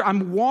walked.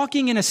 I'm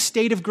walking in a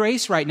state of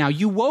grace right now.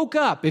 You woke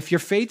up. If your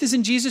faith is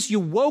in Jesus,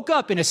 you woke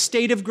up in a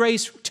state of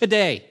grace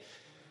today.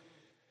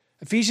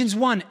 Ephesians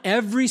 1,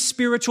 every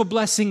spiritual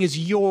blessing is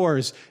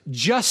yours,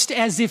 just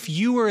as if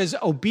you were as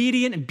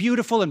obedient and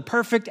beautiful and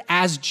perfect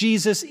as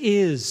Jesus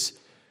is.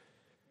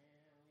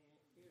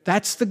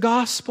 That's the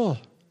gospel.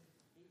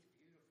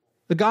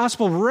 The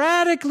gospel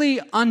radically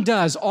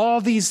undoes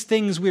all these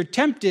things we're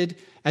tempted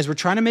as we're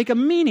trying to make a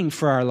meaning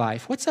for our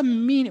life. What's a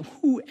meaning?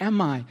 Who am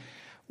I?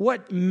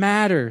 What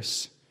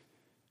matters?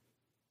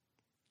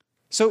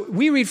 So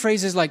we read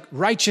phrases like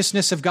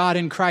righteousness of God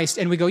in Christ,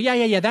 and we go,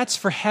 yeah, that's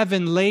for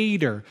heaven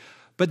later.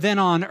 But then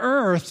on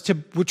earth,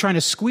 we're trying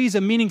to squeeze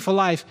a meaningful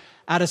life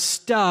out of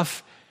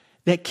stuff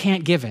that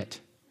can't give it.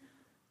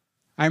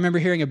 I remember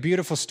hearing a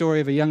beautiful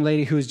story of a young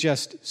lady who was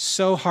just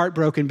so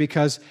heartbroken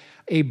because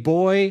a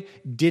boy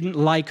didn't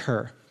like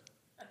her.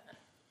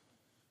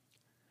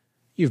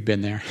 You've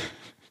been there.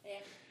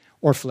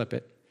 or flip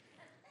it.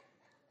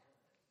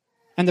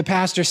 And the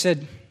pastor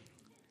said,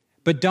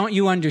 but don't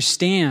you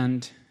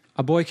understand,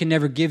 a boy can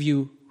never give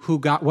you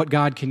what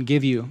God can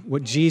give you,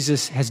 what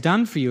Jesus has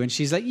done for you. And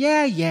she's like,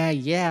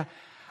 yeah.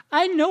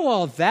 I know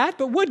all that,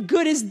 but what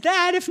good is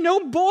that if no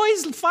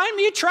boys find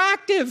me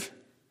attractive?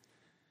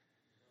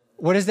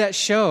 What does that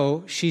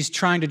show she's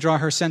trying to draw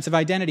her sense of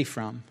identity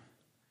from?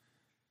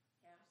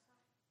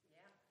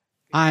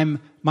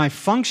 My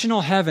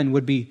functional heaven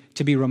would be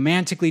to be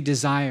romantically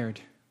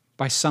desired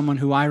by someone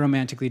who I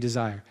romantically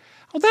desire.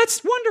 Oh,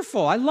 that's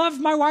wonderful. I love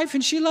my wife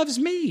and she loves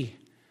me.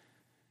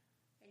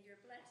 And you're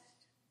blessed.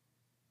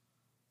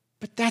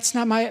 But that's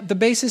not the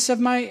basis of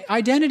my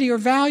identity or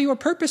value or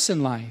purpose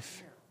in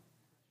life.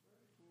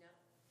 No.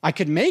 I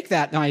could make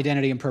that my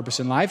identity and purpose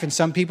in life, and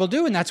some people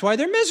do, and that's why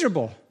they're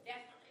miserable.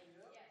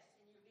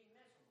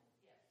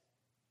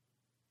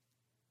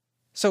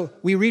 So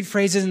we read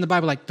phrases in the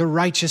Bible like, the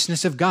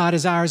righteousness of God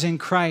is ours in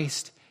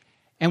Christ.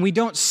 And we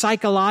don't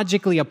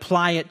psychologically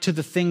apply it to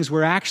the things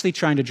we're actually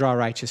trying to draw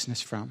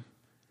righteousness from.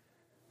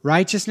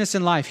 Righteousness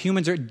in life.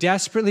 Humans are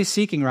desperately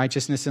seeking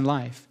righteousness in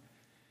life.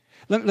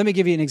 Let me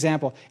give you an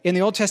example. In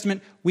the Old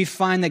Testament, we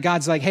find that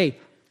God's like, hey,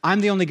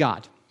 I'm the only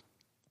God.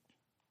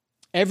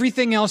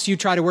 Everything else you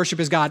try to worship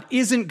as God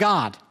isn't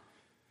God.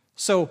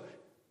 So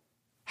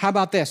how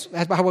about this?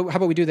 How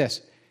about we do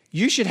this?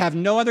 You should have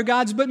no other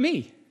gods but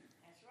me.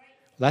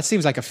 That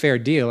seems like a fair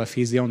deal if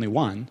he's the only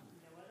one.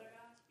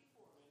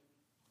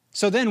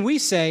 So then we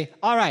say,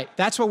 all right,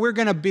 that's what we're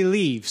going to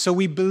believe. So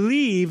we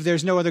believe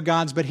there's no other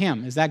gods but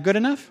him. Is that good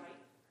enough?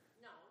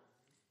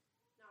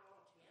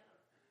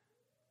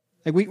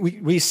 Like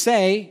we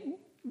say,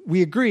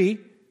 we agree,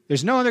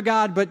 there's no other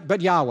God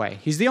but Yahweh.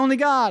 He's the only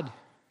God.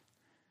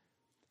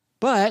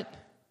 But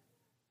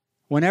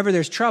whenever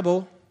there's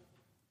trouble,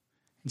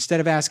 instead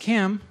of ask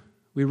him,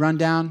 we run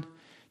down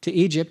to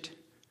Egypt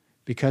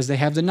because they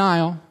have the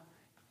Nile.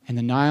 And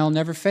the Nile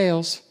never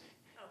fails.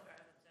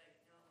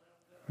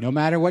 No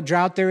matter what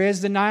drought there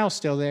is, the Nile's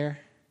still there.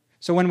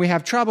 So when we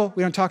have trouble,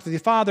 we don't talk to the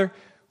Father.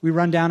 We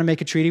run down and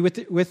make a treaty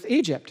with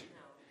Egypt.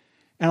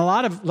 And a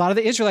lot of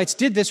the Israelites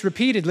did this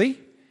repeatedly.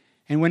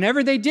 And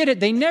whenever they did it,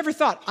 they never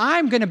thought,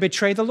 I'm going to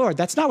betray the Lord.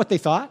 That's not what they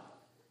thought.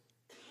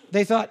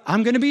 They thought,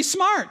 I'm going to be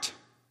smart.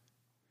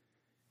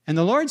 And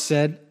the Lord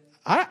said,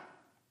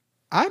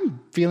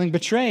 I'm feeling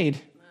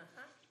betrayed.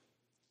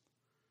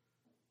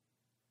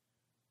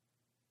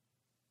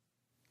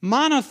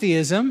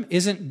 Monotheism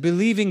isn't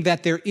believing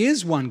that there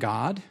is one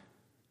God.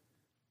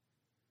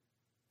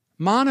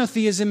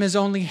 Monotheism is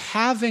only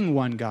having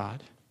one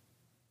God.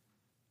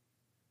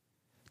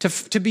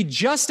 To be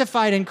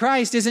justified in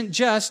Christ isn't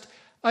just,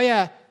 oh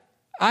yeah,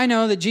 I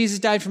know that Jesus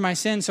died for my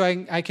sins so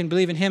I can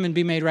believe in him and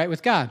be made right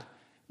with God.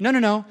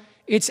 No.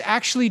 It's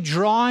actually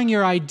drawing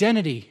your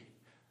identity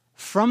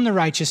from the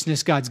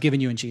righteousness God's given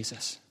you in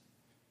Jesus.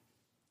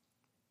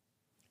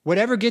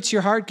 Whatever gets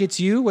your heart gets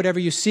you. Whatever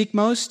you seek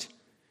most,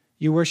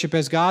 you worship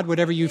as God.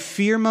 Whatever you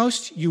fear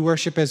most, you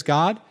worship as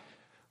God.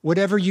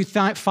 Whatever you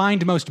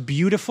find most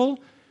beautiful,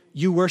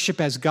 you worship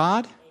as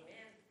God.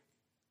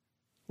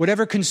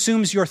 Whatever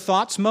consumes your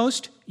thoughts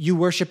most, you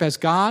worship as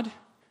God.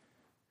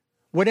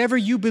 Whatever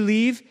you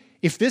believe,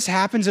 if this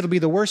happens, it'll be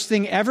the worst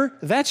thing ever,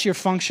 that's your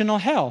functional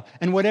hell.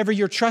 And whatever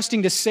you're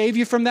trusting to save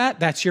you from that,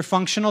 that's your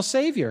functional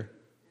Savior.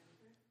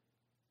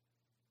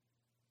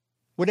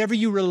 Whatever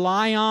you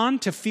rely on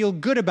to feel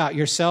good about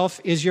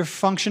yourself is your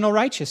functional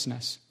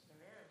righteousness.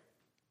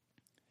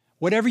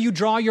 Whatever you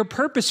draw your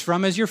purpose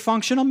from is your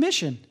functional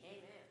mission.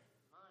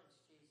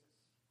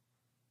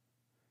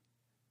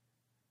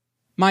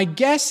 My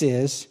guess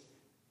is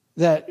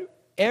that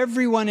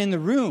everyone in the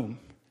room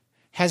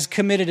has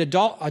committed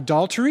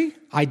adultery,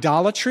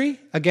 idolatry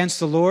against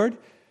the Lord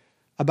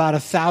about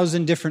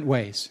 1,000 different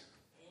ways.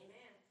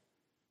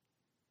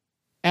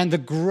 And the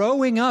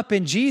growing up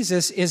in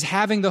Jesus is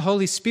having the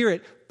Holy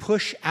Spirit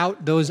push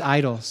out those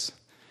idols.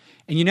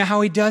 And you know how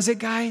he does it,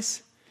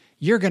 guys?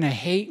 You're going to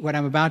hate what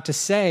I'm about to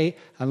say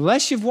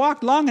unless you've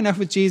walked long enough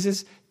with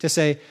Jesus to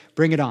say,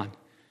 bring it on.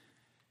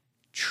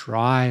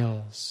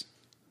 Trials.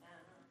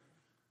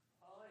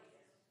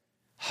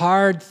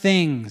 Hard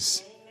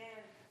things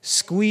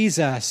squeeze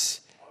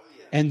us,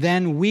 and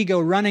then we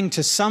go running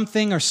to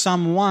something or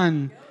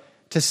someone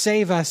to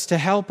save us, to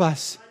help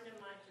us.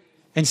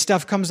 And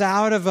stuff comes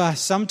out of us.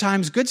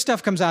 Sometimes good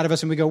stuff comes out of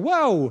us and we go,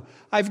 whoa,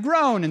 I've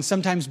grown. And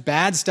sometimes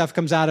bad stuff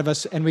comes out of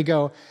us and we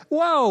go,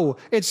 whoa,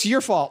 it's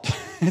your fault.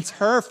 It's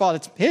her fault.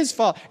 It's his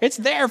fault. It's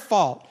their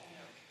fault.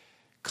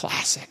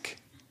 Classic.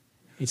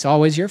 It's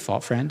always your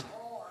fault, friend.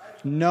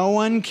 No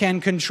one can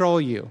control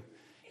you.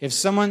 If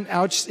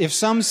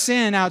some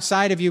sin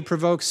outside of you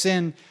provokes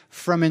sin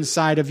from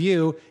inside of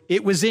you,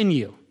 it was in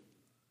you.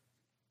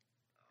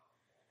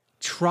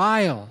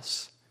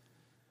 Trials,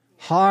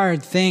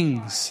 hard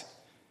things.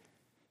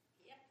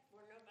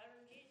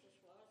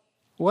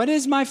 What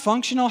is my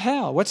functional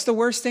hell? What's the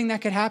worst thing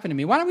that could happen to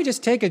me? Why don't we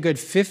just take a good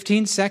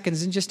 15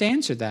 seconds and just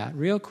answer that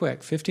real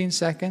quick? 15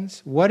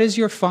 seconds. What is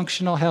your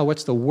functional hell?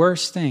 What's the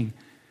worst thing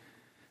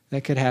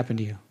that could happen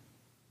to you?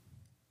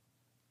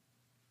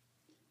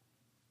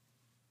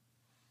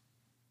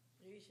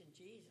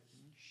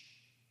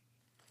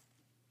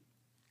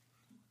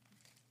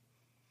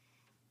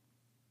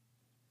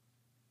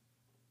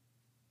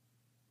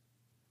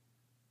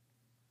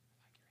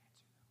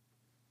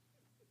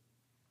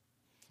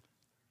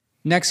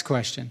 Next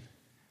question.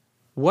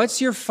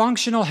 What's your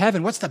functional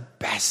heaven? What's the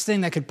best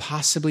thing that could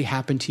possibly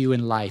happen to you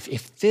in life?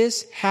 If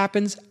this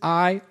happens,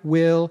 I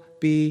will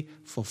be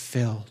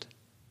fulfilled.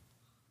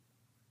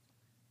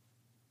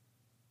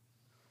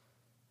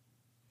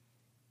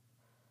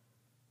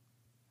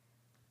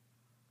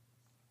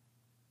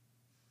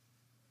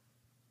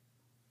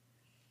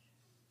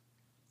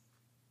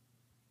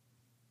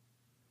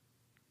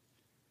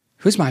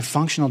 Who's my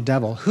functional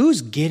devil?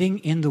 Who's getting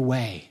in the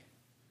way?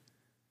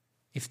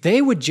 If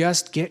they would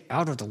just get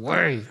out of the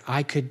way,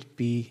 I could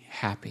be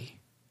happy.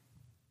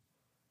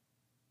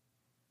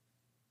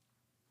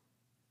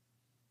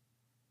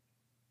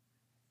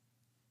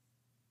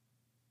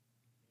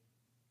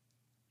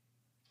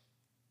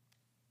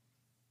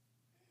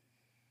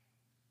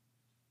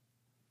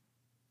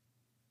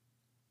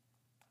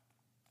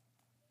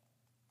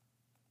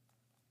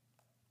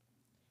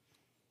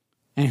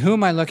 And who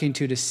am I looking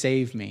to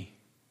save me?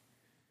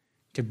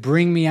 To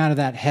bring me out of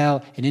that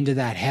hell and into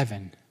that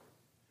heaven?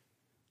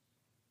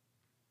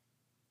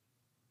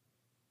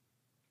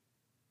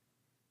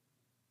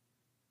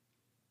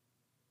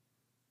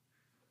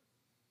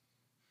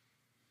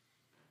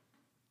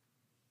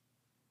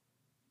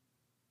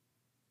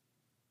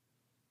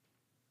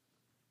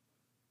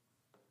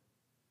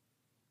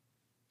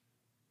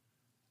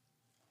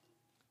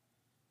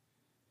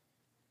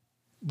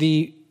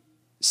 The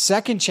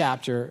second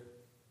chapter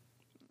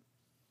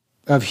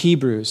of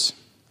Hebrews,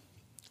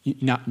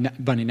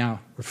 Bunny, now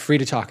we're free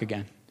to talk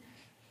again.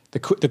 The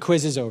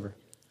quiz is over.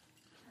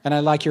 And I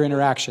like your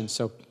interaction,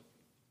 so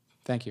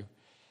thank you.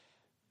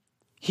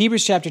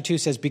 Hebrews chapter 2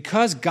 says,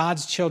 because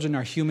God's children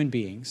are human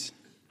beings,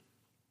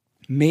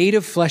 made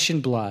of flesh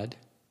and blood,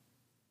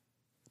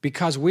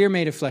 because we're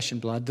made of flesh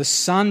and blood, the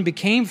Son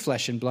became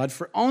flesh and blood,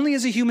 for only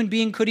as a human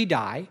being could he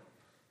die,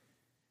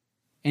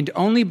 and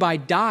only by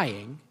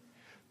dying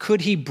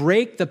could he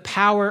break the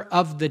power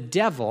of the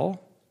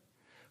devil,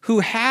 who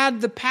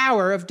had the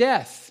power of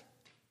death.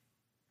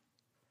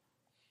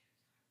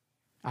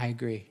 I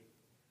agree.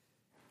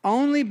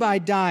 Only by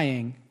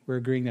dying, we're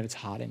agreeing that it's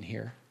hot in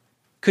here,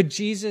 could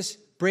Jesus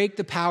break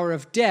the power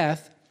of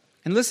death.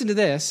 And listen to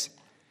this.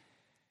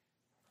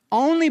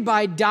 Only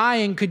by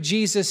dying could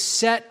Jesus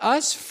set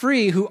us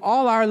free, who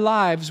all our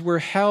lives were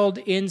held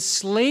in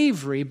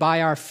slavery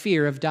by our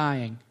fear of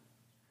dying.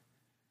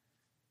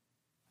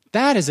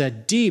 That is a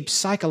deep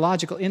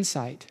psychological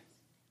insight.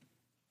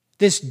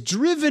 This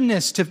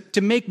drivenness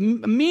to make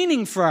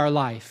meaning for our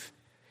life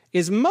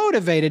is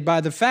motivated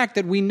by the fact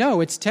that we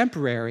know it's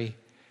temporary.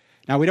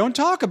 Now, we don't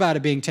talk about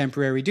it being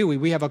temporary, do we?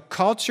 We have a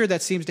culture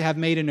that seems to have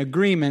made an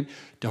agreement.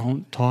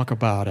 Don't talk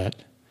about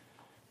it.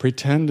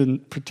 Pretend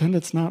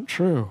it's not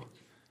true.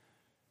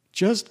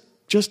 Just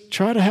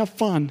try to have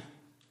fun.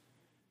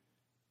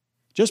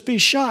 Just be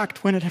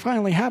shocked when it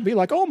finally happened. Be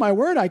like, oh my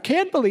word, I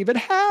can't believe it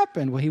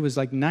happened. Well, he was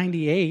like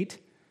 98.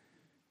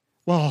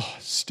 Well,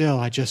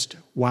 still,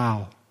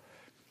 wow.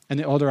 And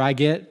the older I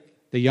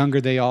get, the younger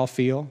they all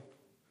feel.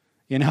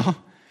 You know?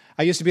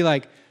 I used to be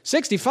like,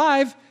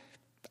 65?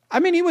 I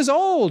mean, he was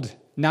old.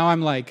 Now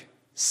I'm like,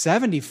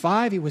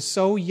 75? He was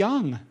so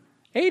young.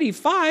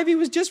 85? He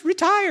was just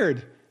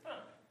retired.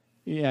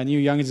 Yeah, and you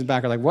youngins in the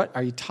back are like, what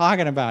are you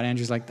talking about?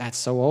 Andrew's like, that's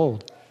so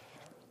old.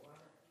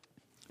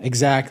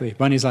 Exactly.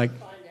 Bunny's like,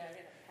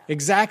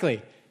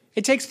 exactly.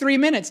 It takes 3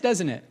 minutes,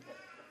 doesn't it?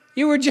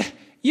 You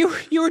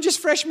were just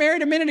fresh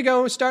married a minute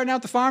ago, starting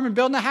out the farm and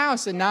building a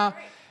house, and now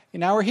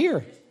we're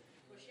here.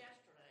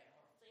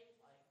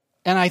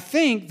 And I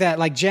think that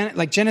like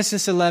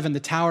Genesis 11, the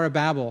Tower of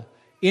Babel,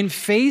 in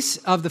face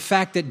of the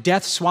fact that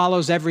death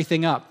swallows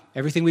everything up,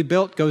 everything we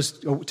built goes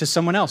to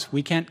someone else.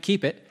 We can't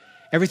keep it.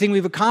 Everything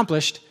we've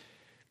accomplished,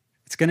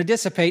 it's going to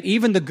dissipate.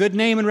 Even the good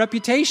name and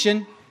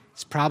reputation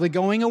is probably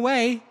going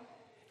away.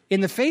 In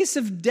the face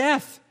of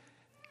death,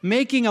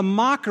 making a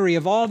mockery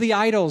of all the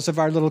idols of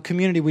our little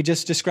community we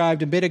just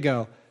described a bit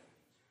ago,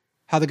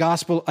 how the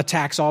gospel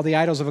attacks all the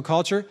idols of a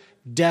culture,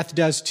 death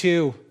does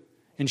too,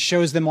 and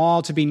shows them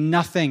all to be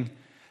nothing.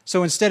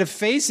 So instead of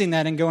facing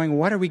that and going,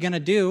 what are we going to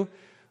do?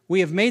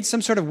 We have made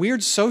some sort of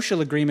weird social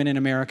agreement in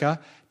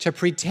America to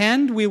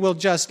pretend we will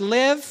just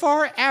live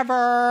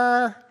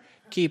forever,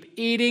 keep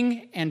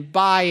eating and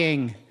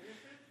buying.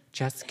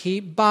 Just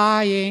keep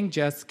buying,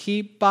 just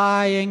keep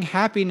buying.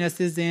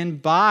 Happiness is in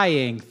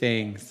buying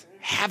things,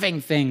 having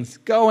things,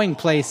 going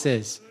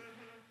places.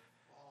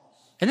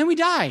 And then we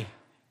die.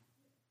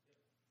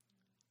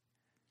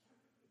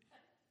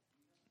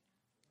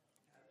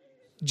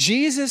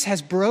 Jesus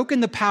has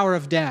broken the power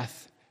of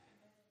death,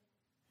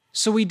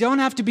 so we don't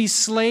have to be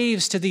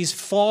slaves to these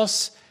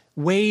false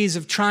ways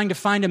of trying to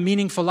find a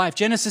meaningful life.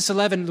 Genesis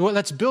 11,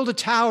 let's build a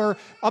tower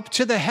up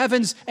to the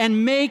heavens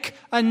and make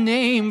a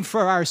name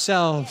for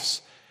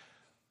ourselves.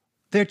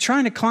 They're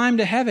trying to climb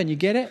to heaven, you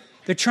get it?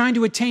 They're trying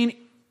to attain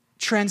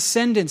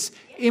transcendence,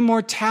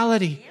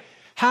 immortality.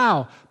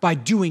 How? By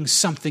doing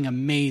something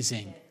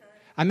amazing.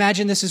 I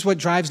imagine this is what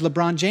drives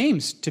LeBron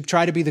James to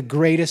try to be the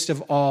greatest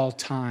of all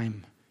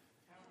time.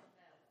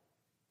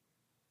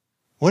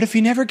 What if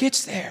he never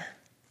gets there?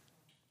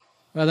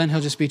 Well, then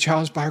he'll just be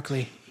Charles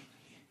Barkley.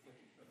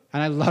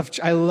 And I love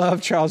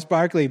Charles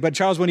Barkley, but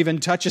Charles won't even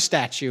touch a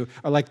statue.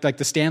 Or like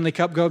the Stanley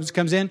Cup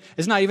comes in.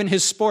 It's not even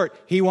his sport.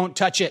 He won't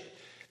touch it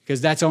because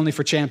that's only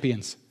for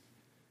champions.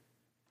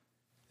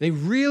 They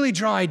really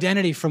draw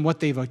identity from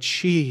what they've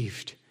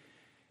achieved.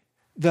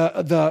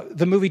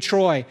 The movie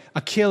Troy,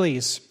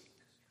 Achilles,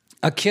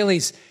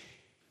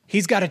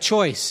 he's got a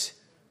choice.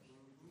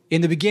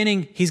 In the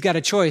beginning, he's got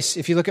a choice.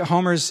 If you look at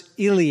Homer's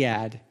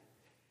Iliad,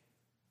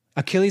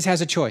 Achilles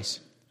has a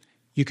choice.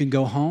 You can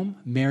go home,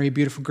 marry a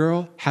beautiful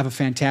girl, have a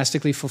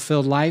fantastically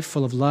fulfilled life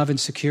full of love and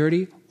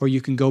security, or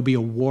you can go be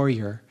a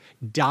warrior,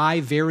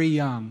 die very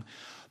young,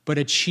 but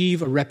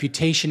achieve a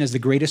reputation as the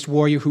greatest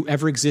warrior who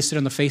ever existed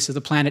on the face of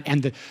the planet.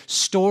 And the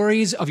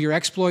stories of your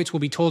exploits will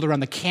be told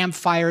around the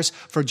campfires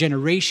for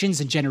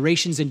generations and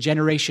generations and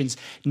generations.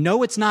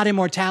 No, it's not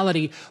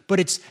immortality, but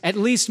it's at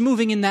least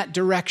moving in that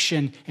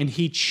direction, and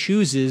he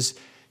chooses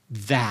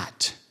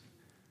that.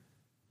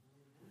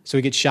 So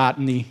he gets shot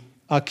in the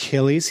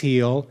Achilles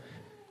heel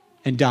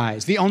and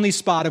dies. The only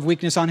spot of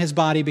weakness on his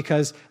body,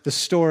 because the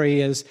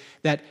story is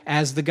that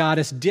as the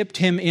goddess dipped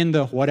him in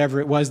the whatever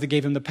it was that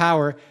gave him the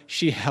power,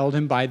 she held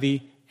him by the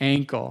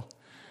ankle.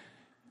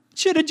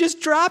 Should have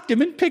just dropped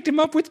him and picked him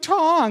up with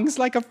tongs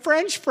like a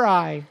French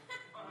fry.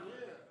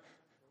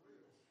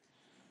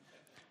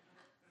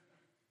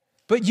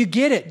 But you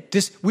get it.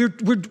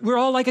 We're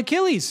all like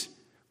Achilles.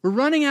 We're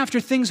running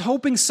after things,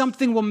 hoping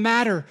something will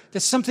matter,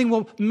 that something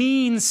will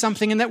mean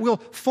something, and that we'll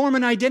form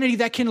an identity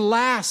that can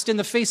last in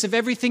the face of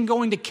everything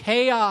going to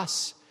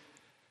chaos.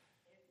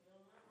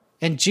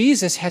 And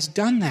Jesus has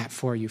done that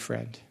for you,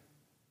 friend.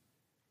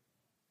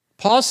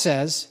 Paul's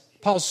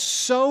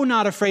so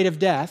not afraid of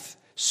death,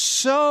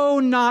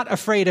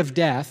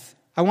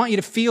 I want you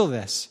to feel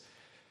this,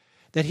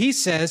 that he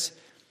says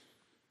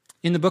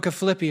in the book of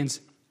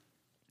Philippians,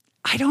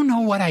 I don't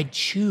know what I'd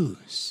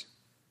choose.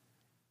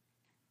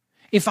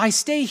 If I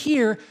stay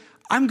here,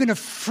 I'm going to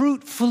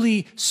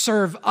fruitfully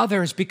serve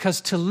others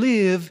because to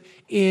live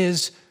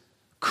is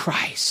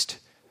Christ.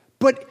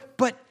 But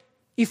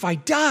if I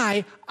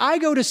die, I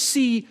go to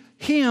see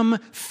him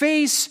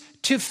face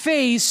to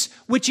face,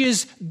 which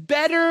is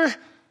better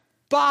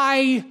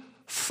by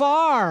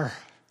far.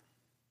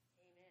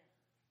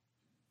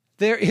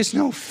 There is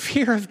no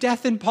fear of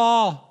death in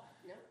Paul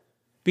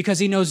because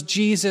he knows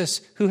Jesus,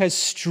 who has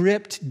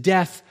stripped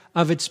death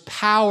of its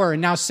power.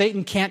 And now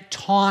Satan can't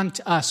taunt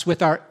us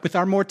with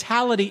our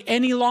mortality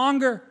any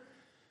longer.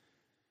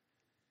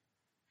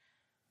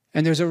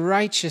 And there's a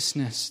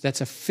righteousness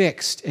that's a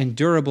fixed and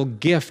durable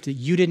gift that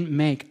you didn't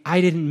make,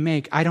 I didn't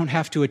make. I don't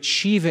have to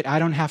achieve it. I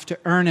don't have to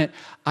earn it.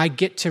 I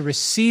get to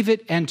receive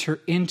it, enter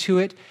into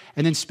it,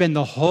 and then spend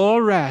the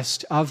whole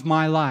rest of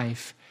my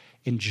life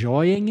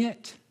enjoying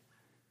it,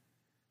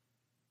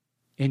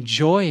 and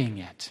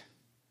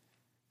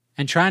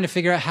trying to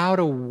figure out how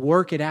to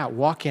work it out,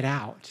 walk it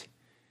out.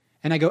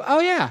 And I go, oh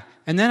yeah,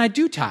 and then I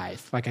do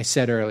tithe, like I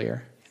said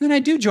earlier. And then I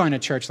do join a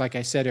church, like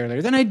I said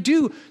earlier. Then I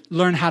do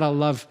learn how to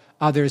love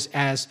others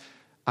as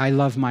I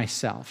love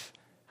myself.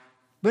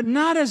 But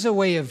not as a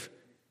way of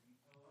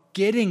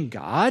getting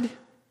God,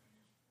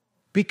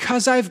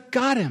 because I've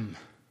got him.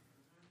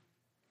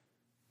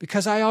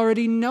 Because I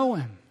already know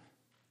him.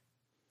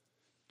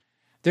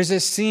 There's a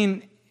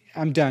scene,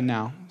 I'm done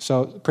now,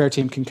 so the prayer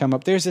team can come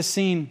up. There's a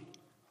scene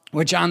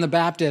where John the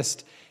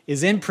Baptist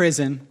is in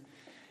prison.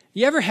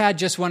 You ever had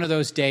just one of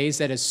those days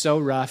that is so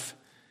rough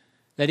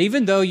that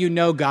even though you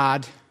know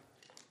God,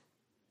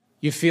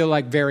 you feel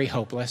like very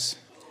hopeless?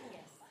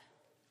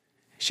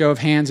 Show of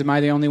hands, am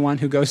I the only one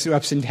who goes through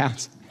ups and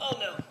downs? Oh,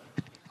 no.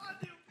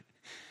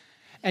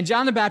 And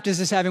John the Baptist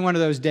is having one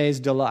of those days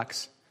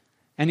deluxe.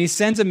 And he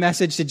sends a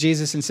message to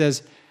Jesus and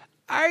says,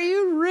 are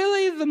you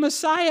really the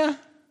Messiah?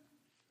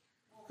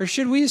 Or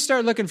should we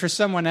start looking for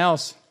someone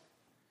else?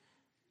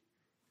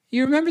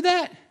 You remember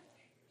that?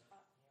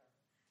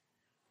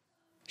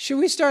 Should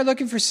we start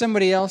looking for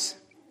somebody else?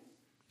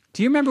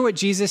 Do you remember what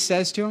Jesus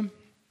says to him?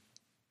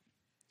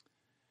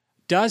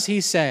 Does he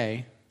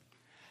say,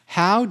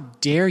 how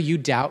dare you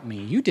doubt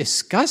me? You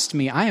disgust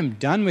me. I am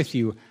done with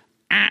you.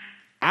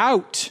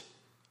 Out.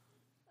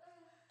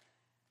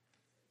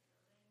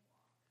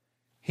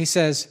 He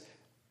says,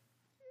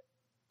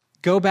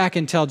 go back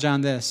and tell John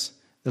this.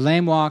 The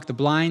lame walk, the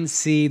blind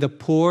see, the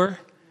poor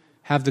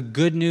have the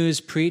good news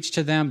preached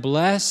to them.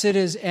 Blessed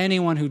is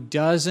anyone who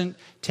doesn't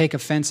take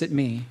offense at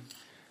me.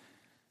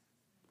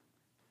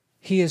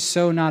 He is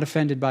so not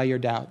offended by your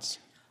doubts.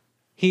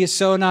 He is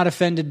so not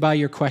offended by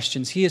your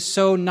questions. He is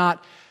so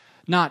not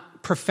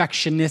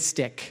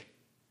perfectionistic.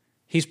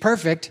 He's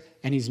perfect,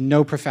 and he's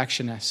no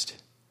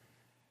perfectionist.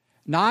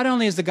 Not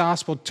only is the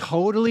gospel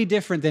totally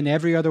different than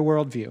every other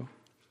worldview,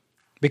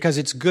 because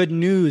it's good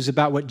news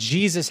about what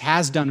Jesus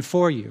has done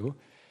for you,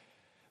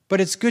 but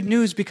it's good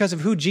news because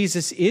of who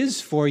Jesus is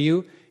for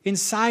you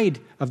inside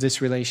of this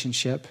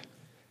relationship.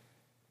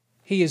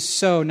 He is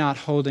so not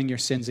holding your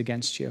sins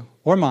against you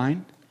or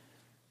mine.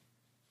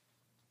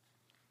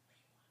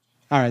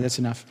 All right, that's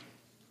enough.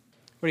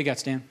 What do you got,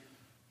 Stan?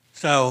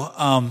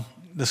 So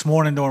this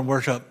morning during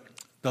worship,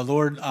 the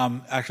Lord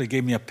actually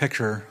gave me a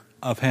picture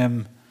of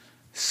him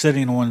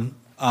sitting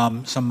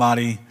on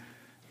somebody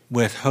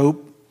with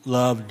hope,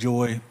 love,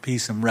 joy,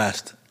 peace, and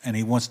rest. And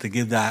he wants to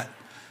give that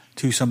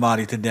to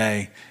somebody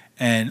today.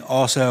 And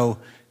also,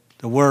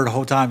 the word the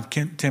whole time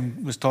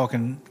Tim was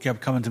talking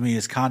kept coming to me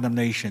is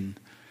condemnation.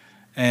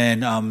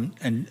 And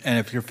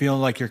if you're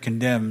feeling like you're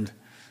condemned,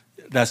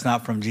 that's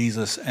not from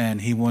Jesus. And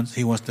he wants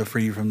to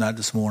free you from that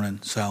this morning.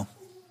 So,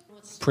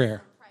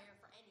 prayer.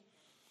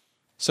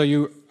 So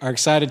you are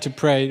excited to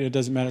pray. It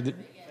doesn't matter.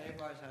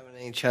 Anybody's having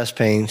any chest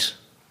pains,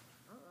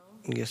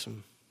 get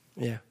some,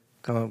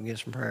 come up and get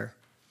some prayer.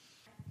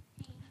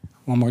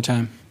 One more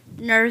time.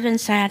 Nerve and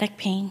sciatic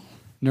pain.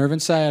 Nerve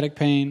and sciatic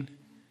pain,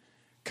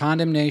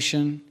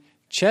 condemnation,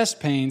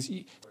 chest pains,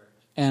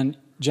 and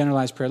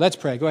generalized prayer. Let's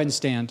pray. Go ahead and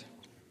stand.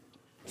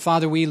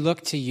 Father, we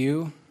look to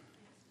you.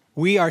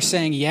 We are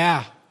saying,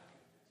 yeah,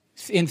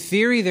 in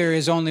theory there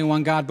is only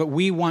one God, but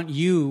we want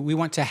you. We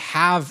want to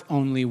have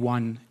only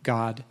one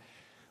God.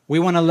 We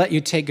want to let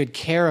you take good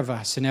care of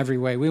us in every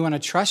way. We want to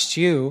trust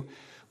you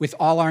with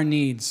all our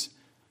needs.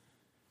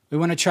 We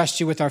want to trust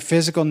you with our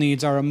physical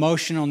needs, our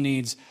emotional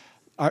needs,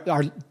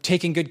 our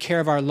taking good care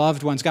of our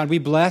loved ones. God, we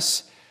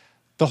bless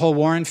the whole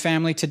Warren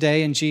family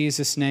today in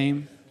Jesus'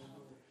 name.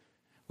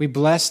 We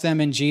bless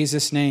them in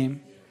Jesus'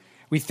 name.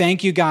 We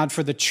thank you, God,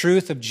 for the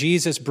truth of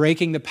Jesus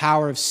breaking the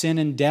power of sin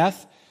and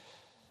death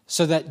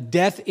so that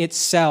death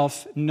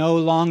itself no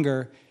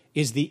longer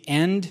is the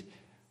end,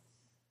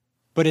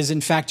 but is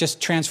in fact just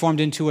transformed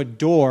into a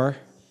door,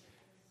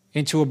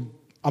 into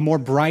a more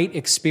bright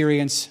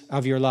experience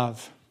of your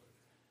love.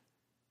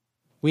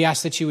 We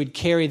ask that you would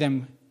carry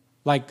them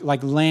like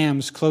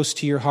lambs close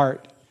to your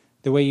heart,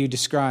 the way you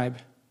describe.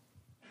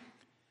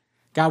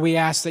 God, we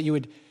ask that you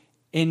would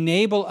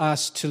enable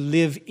us to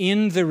live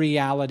in the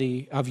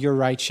reality of your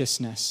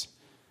righteousness.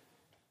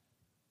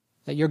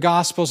 That your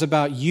gospel is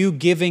about you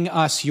giving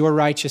us your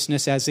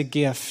righteousness as a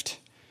gift.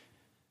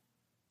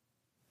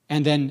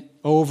 And then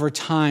over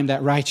time,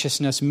 that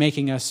righteousness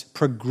making us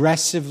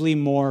progressively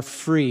more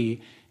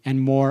free and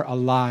more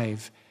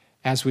alive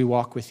as we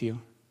walk with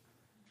you.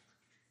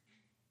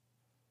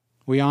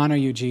 We honor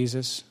you,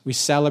 Jesus. We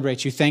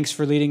celebrate you. Thanks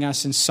for leading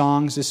us in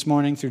songs this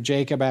morning through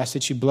Jacob. I ask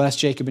that you bless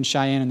Jacob and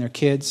Cheyenne and their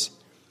kids.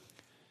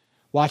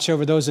 Watch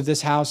over those of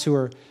this house who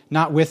are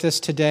not with us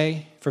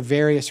today for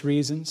various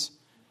reasons.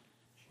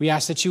 We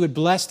ask that you would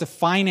bless the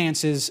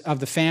finances of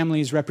the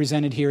families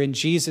represented here in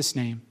Jesus'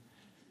 name.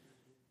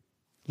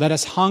 Let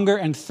us hunger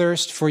and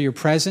thirst for your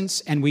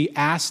presence, and we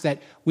ask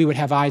that we would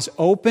have eyes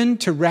open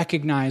to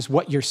recognize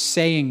what you're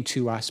saying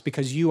to us,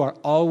 because you are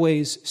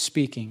always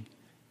speaking.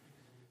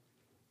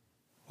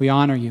 We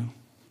honor you.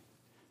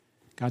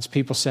 God's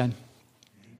people said,